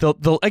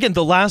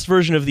the last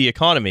version of the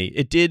economy,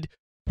 it did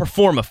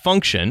perform a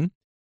function.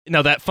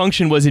 Now, that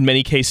function was in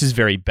many cases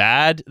very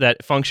bad.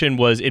 That function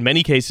was in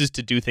many cases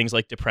to do things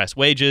like depress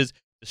wages,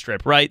 to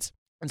strip rights,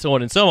 and so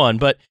on and so on.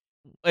 But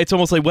it's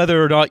almost like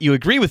whether or not you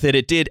agree with it,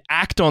 it did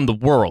act on the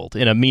world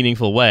in a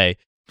meaningful way.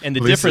 And the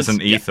difference is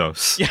an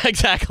ethos. Yeah,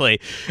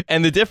 exactly.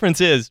 And the difference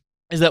is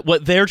that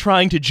what they're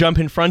trying to jump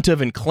in front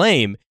of and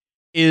claim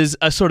is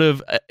a sort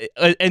of,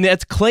 and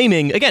that's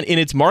claiming, again, in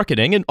its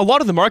marketing, and a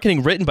lot of the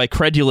marketing written by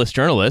credulous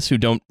journalists who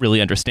don't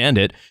really understand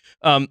it,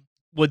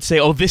 would say,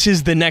 oh, this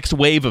is the next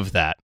wave of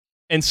that.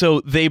 And so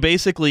they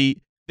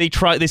basically, they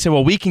say,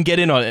 well, we can get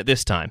in on it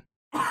this time.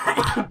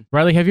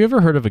 Riley, have you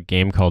ever heard of a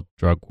game called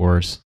Drug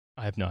Wars?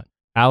 I have not.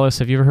 Alice,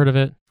 have you ever heard of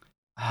it?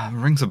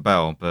 Rings a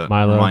bell, but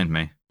Milo? remind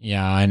me.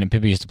 Yeah, and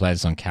people used to play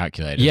this on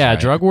calculators. Yeah, right?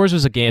 Drug Wars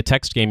was a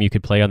text game you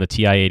could play on the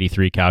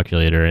TI-83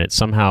 calculator, and it's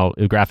somehow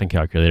a graphing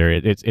calculator.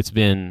 It's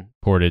been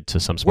ported to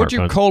some smartphones. Would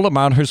you call a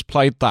man who's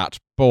played that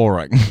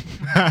boring?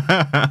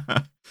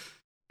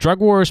 Drug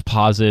Wars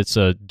posits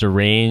a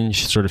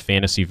deranged sort of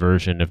fantasy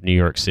version of New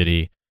York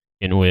City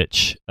in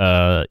which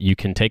you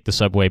can take the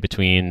subway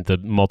between the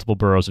multiple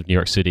boroughs of New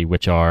York City,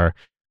 which are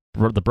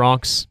the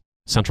Bronx,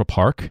 Central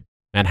Park,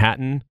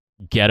 Manhattan,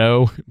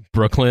 Ghetto,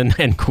 Brooklyn,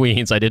 and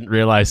Queens. I didn't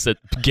realize that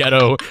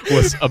Ghetto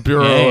was a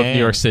borough of New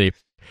York City.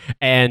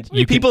 And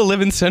people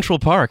live in Central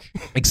Park.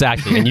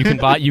 Exactly, and you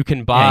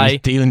can buy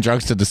dealing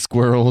drugs to the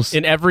squirrels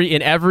in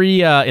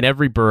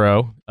every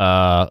borough,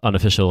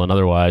 unofficial and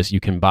otherwise.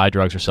 You can buy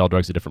drugs or sell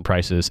drugs at different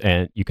prices,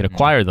 and you can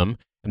acquire them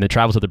and then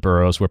travel to the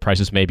boroughs where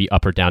prices may be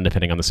up or down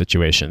depending on the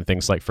situation.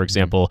 Things like, for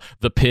example,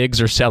 the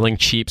pigs are selling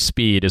cheap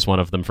speed is one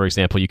of them. For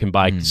example, you can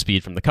buy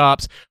speed from the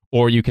cops,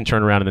 or you can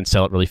turn around and then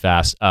sell it really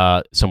fast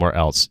somewhere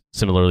else.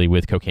 Similarly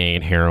with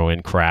cocaine,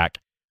 heroin, crack,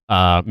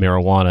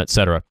 marijuana,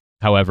 etc.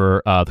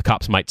 However, the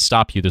cops might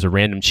stop you. There's a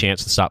random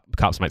chance the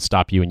cops might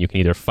stop you, and you can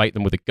either fight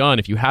them with a gun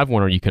if you have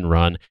one, or you can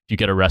run. If you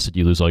get arrested,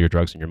 you lose all your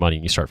drugs and your money,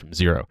 and you start from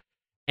zero.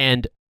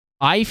 And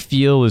I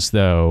feel as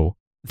though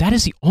that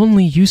is the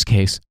only use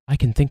case I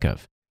can think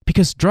of.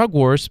 Because Drug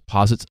Wars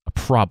posits a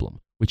problem,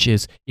 which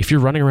is if you're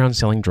running around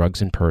selling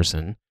drugs in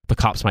person, the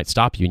cops might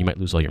stop you and you might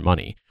lose all your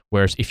money.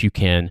 Whereas if you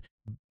can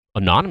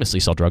anonymously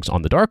sell drugs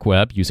on the dark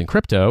web using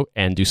crypto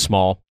and do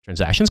small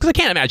transactions, because I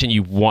can't imagine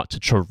you want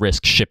to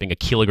risk shipping a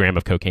kilogram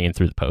of cocaine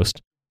through the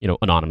post,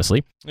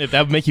 anonymously.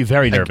 That would make you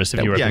very nervous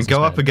if you were and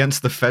go up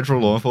against the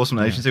federal law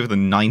enforcement agency with a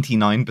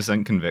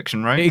 99%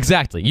 conviction rate.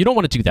 Exactly. You don't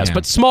want to do that. Yeah.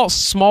 But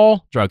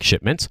small drug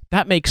shipments,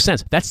 that makes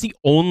sense. That's the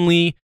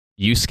only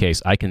use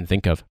case I can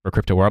think of for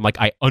crypto where I'm like,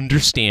 I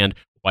understand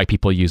why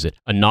people use it.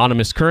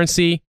 Anonymous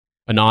currency,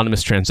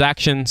 anonymous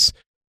transactions,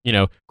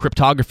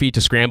 cryptography to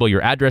scramble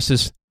your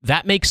addresses.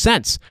 That makes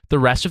sense. The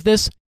rest of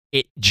this,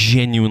 it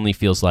genuinely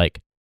feels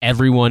like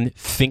everyone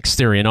thinks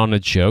they're in on a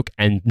joke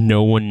and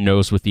no one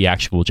knows what the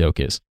actual joke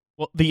is.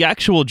 Well, the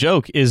actual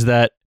joke is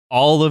that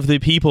all of the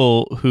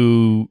people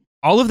who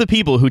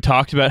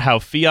talked about how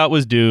fiat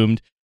was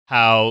doomed,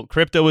 how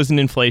crypto was an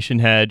inflation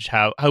hedge,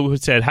 how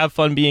said have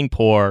fun being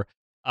poor,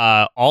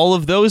 all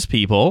of those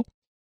people,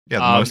 the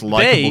most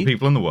likable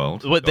people in the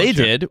world. What they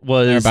did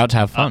was they're about to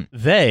have fun.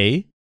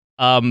 They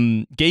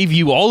gave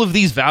you all of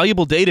these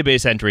valuable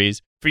database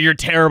entries for your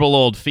terrible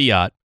old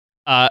fiat.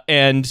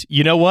 And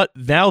you know what?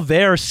 Now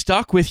they're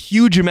stuck with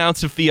huge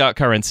amounts of fiat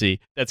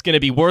currency that's going to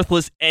be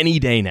worthless any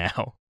day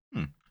now.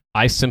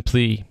 I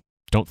simply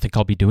don't think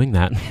I'll be doing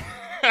that.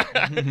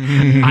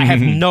 I have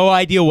no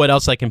idea what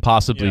else I can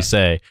possibly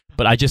say,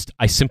 but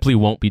I simply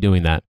won't be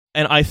doing that.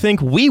 And I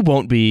think we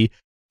won't be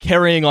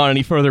carrying on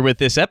any further with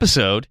this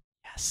episode.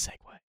 Yes,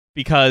 segue.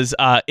 Because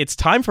it's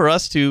time for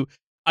us to,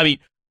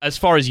 as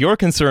far as you're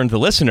concerned, the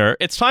listener,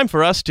 it's time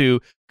for us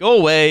to go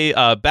away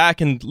back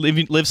and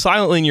live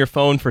silently in your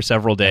phone for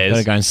several days. I'm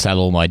going to go and sell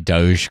all my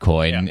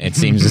Dogecoin. Yeah. It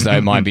seems as though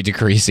it might be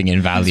decreasing in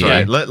value.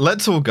 That's right.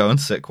 Let's all go and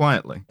sit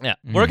quietly. Yeah,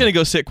 we're going to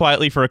go sit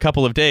quietly for a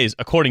couple of days,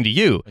 according to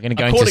you. We're going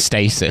to go into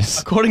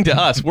stasis. According to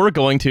us, we're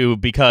going to,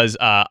 because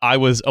I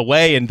was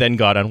away and then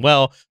got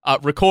unwell,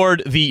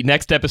 record the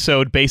next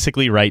episode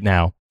basically right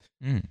now.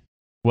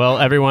 Well,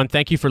 everyone,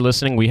 thank you for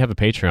listening. We have a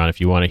Patreon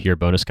if you want to hear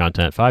bonus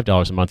content.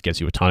 $5 a month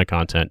gets you a ton of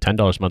content.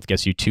 $10 a month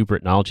gets you 2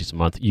 Britnologies a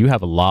month. You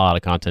have a lot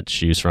of content to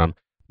choose from.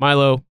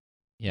 Milo,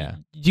 do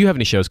you have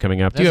any shows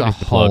coming up? There's do you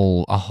have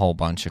a whole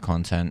bunch of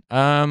content.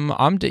 I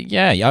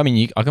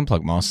can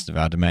plug Masters of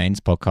Our Domains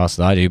podcast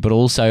that I do, but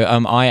also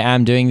I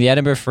am doing the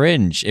Edinburgh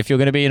Fringe. If you're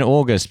going to be in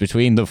August,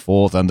 between the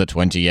 4th and the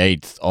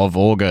 28th of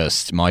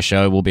August, my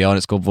show will be on.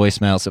 It's called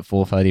Voicemails at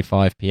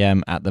 4:35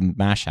 p.m. at the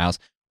Mash House.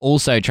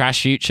 Also,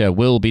 Trash Future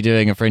will be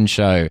doing a Fringe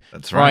show.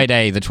 That's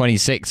Friday, the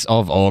 26th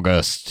of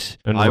August.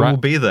 And I will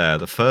be there.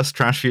 The first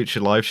Trash Future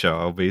live show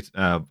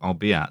I'll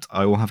be at.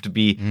 I will have to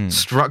be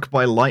struck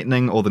by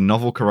lightning or the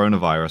novel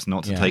coronavirus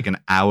not to take an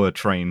hour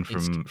train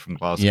from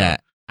Glasgow. Yeah.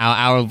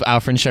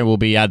 Our friend show will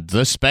be at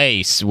The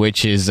Space,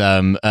 which is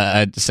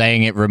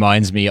saying it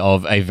reminds me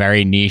of a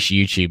very niche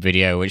YouTube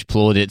video, which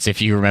plaudits,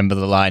 if you remember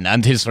the line,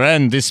 and his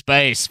friend, this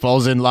space,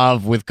 falls in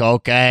love with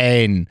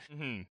cocaine.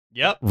 Mm-hmm.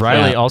 Yep.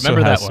 Riley also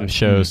remember has that some one.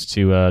 shows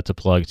to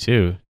plug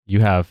too.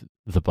 You have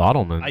The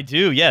Bottleman. I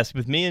do, yes,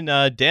 with me and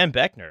Dan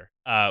Beckner,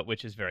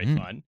 which is very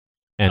fun.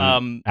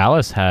 And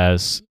Alice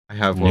has I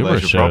have Well,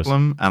 numerous There's Your shows.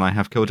 Problem, and I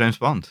have Kill James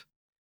Bond.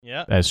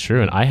 Yeah. That's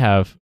true. And I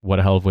have What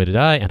a Hell of a Way to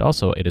Die. And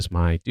also, it is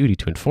my duty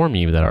to inform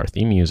you that our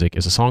theme music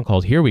is a song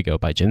called Here We Go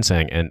by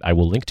Ginseng. And I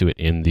will link to it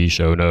in the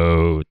show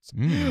notes.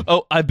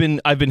 Oh, I've been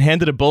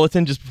handed a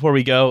bulletin just before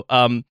we go.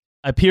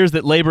 Appears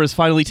that Labor has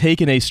finally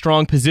taken a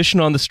strong position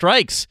on the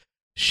strikes.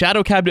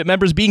 Shadow Cabinet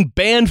members being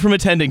banned from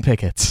attending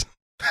pickets.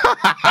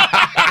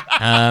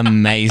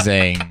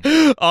 Amazing.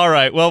 All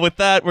right. Well, with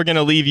that, we're going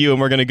to leave you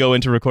and we're going to go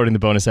into recording the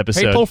bonus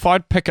episode. People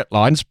find picket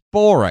lines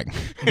boring.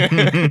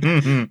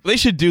 They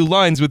should do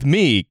lines with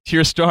me,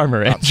 Keir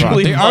Starmer, and That's right.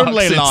 Julie The Fox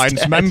only lines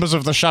instead. members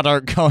of the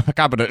Shadow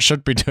Cabinet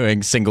should be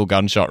doing single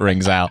gunshot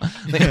rings out.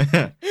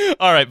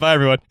 All right. Bye,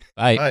 everyone.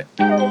 Bye.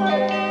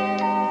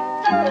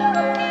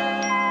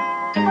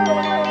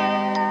 Bye.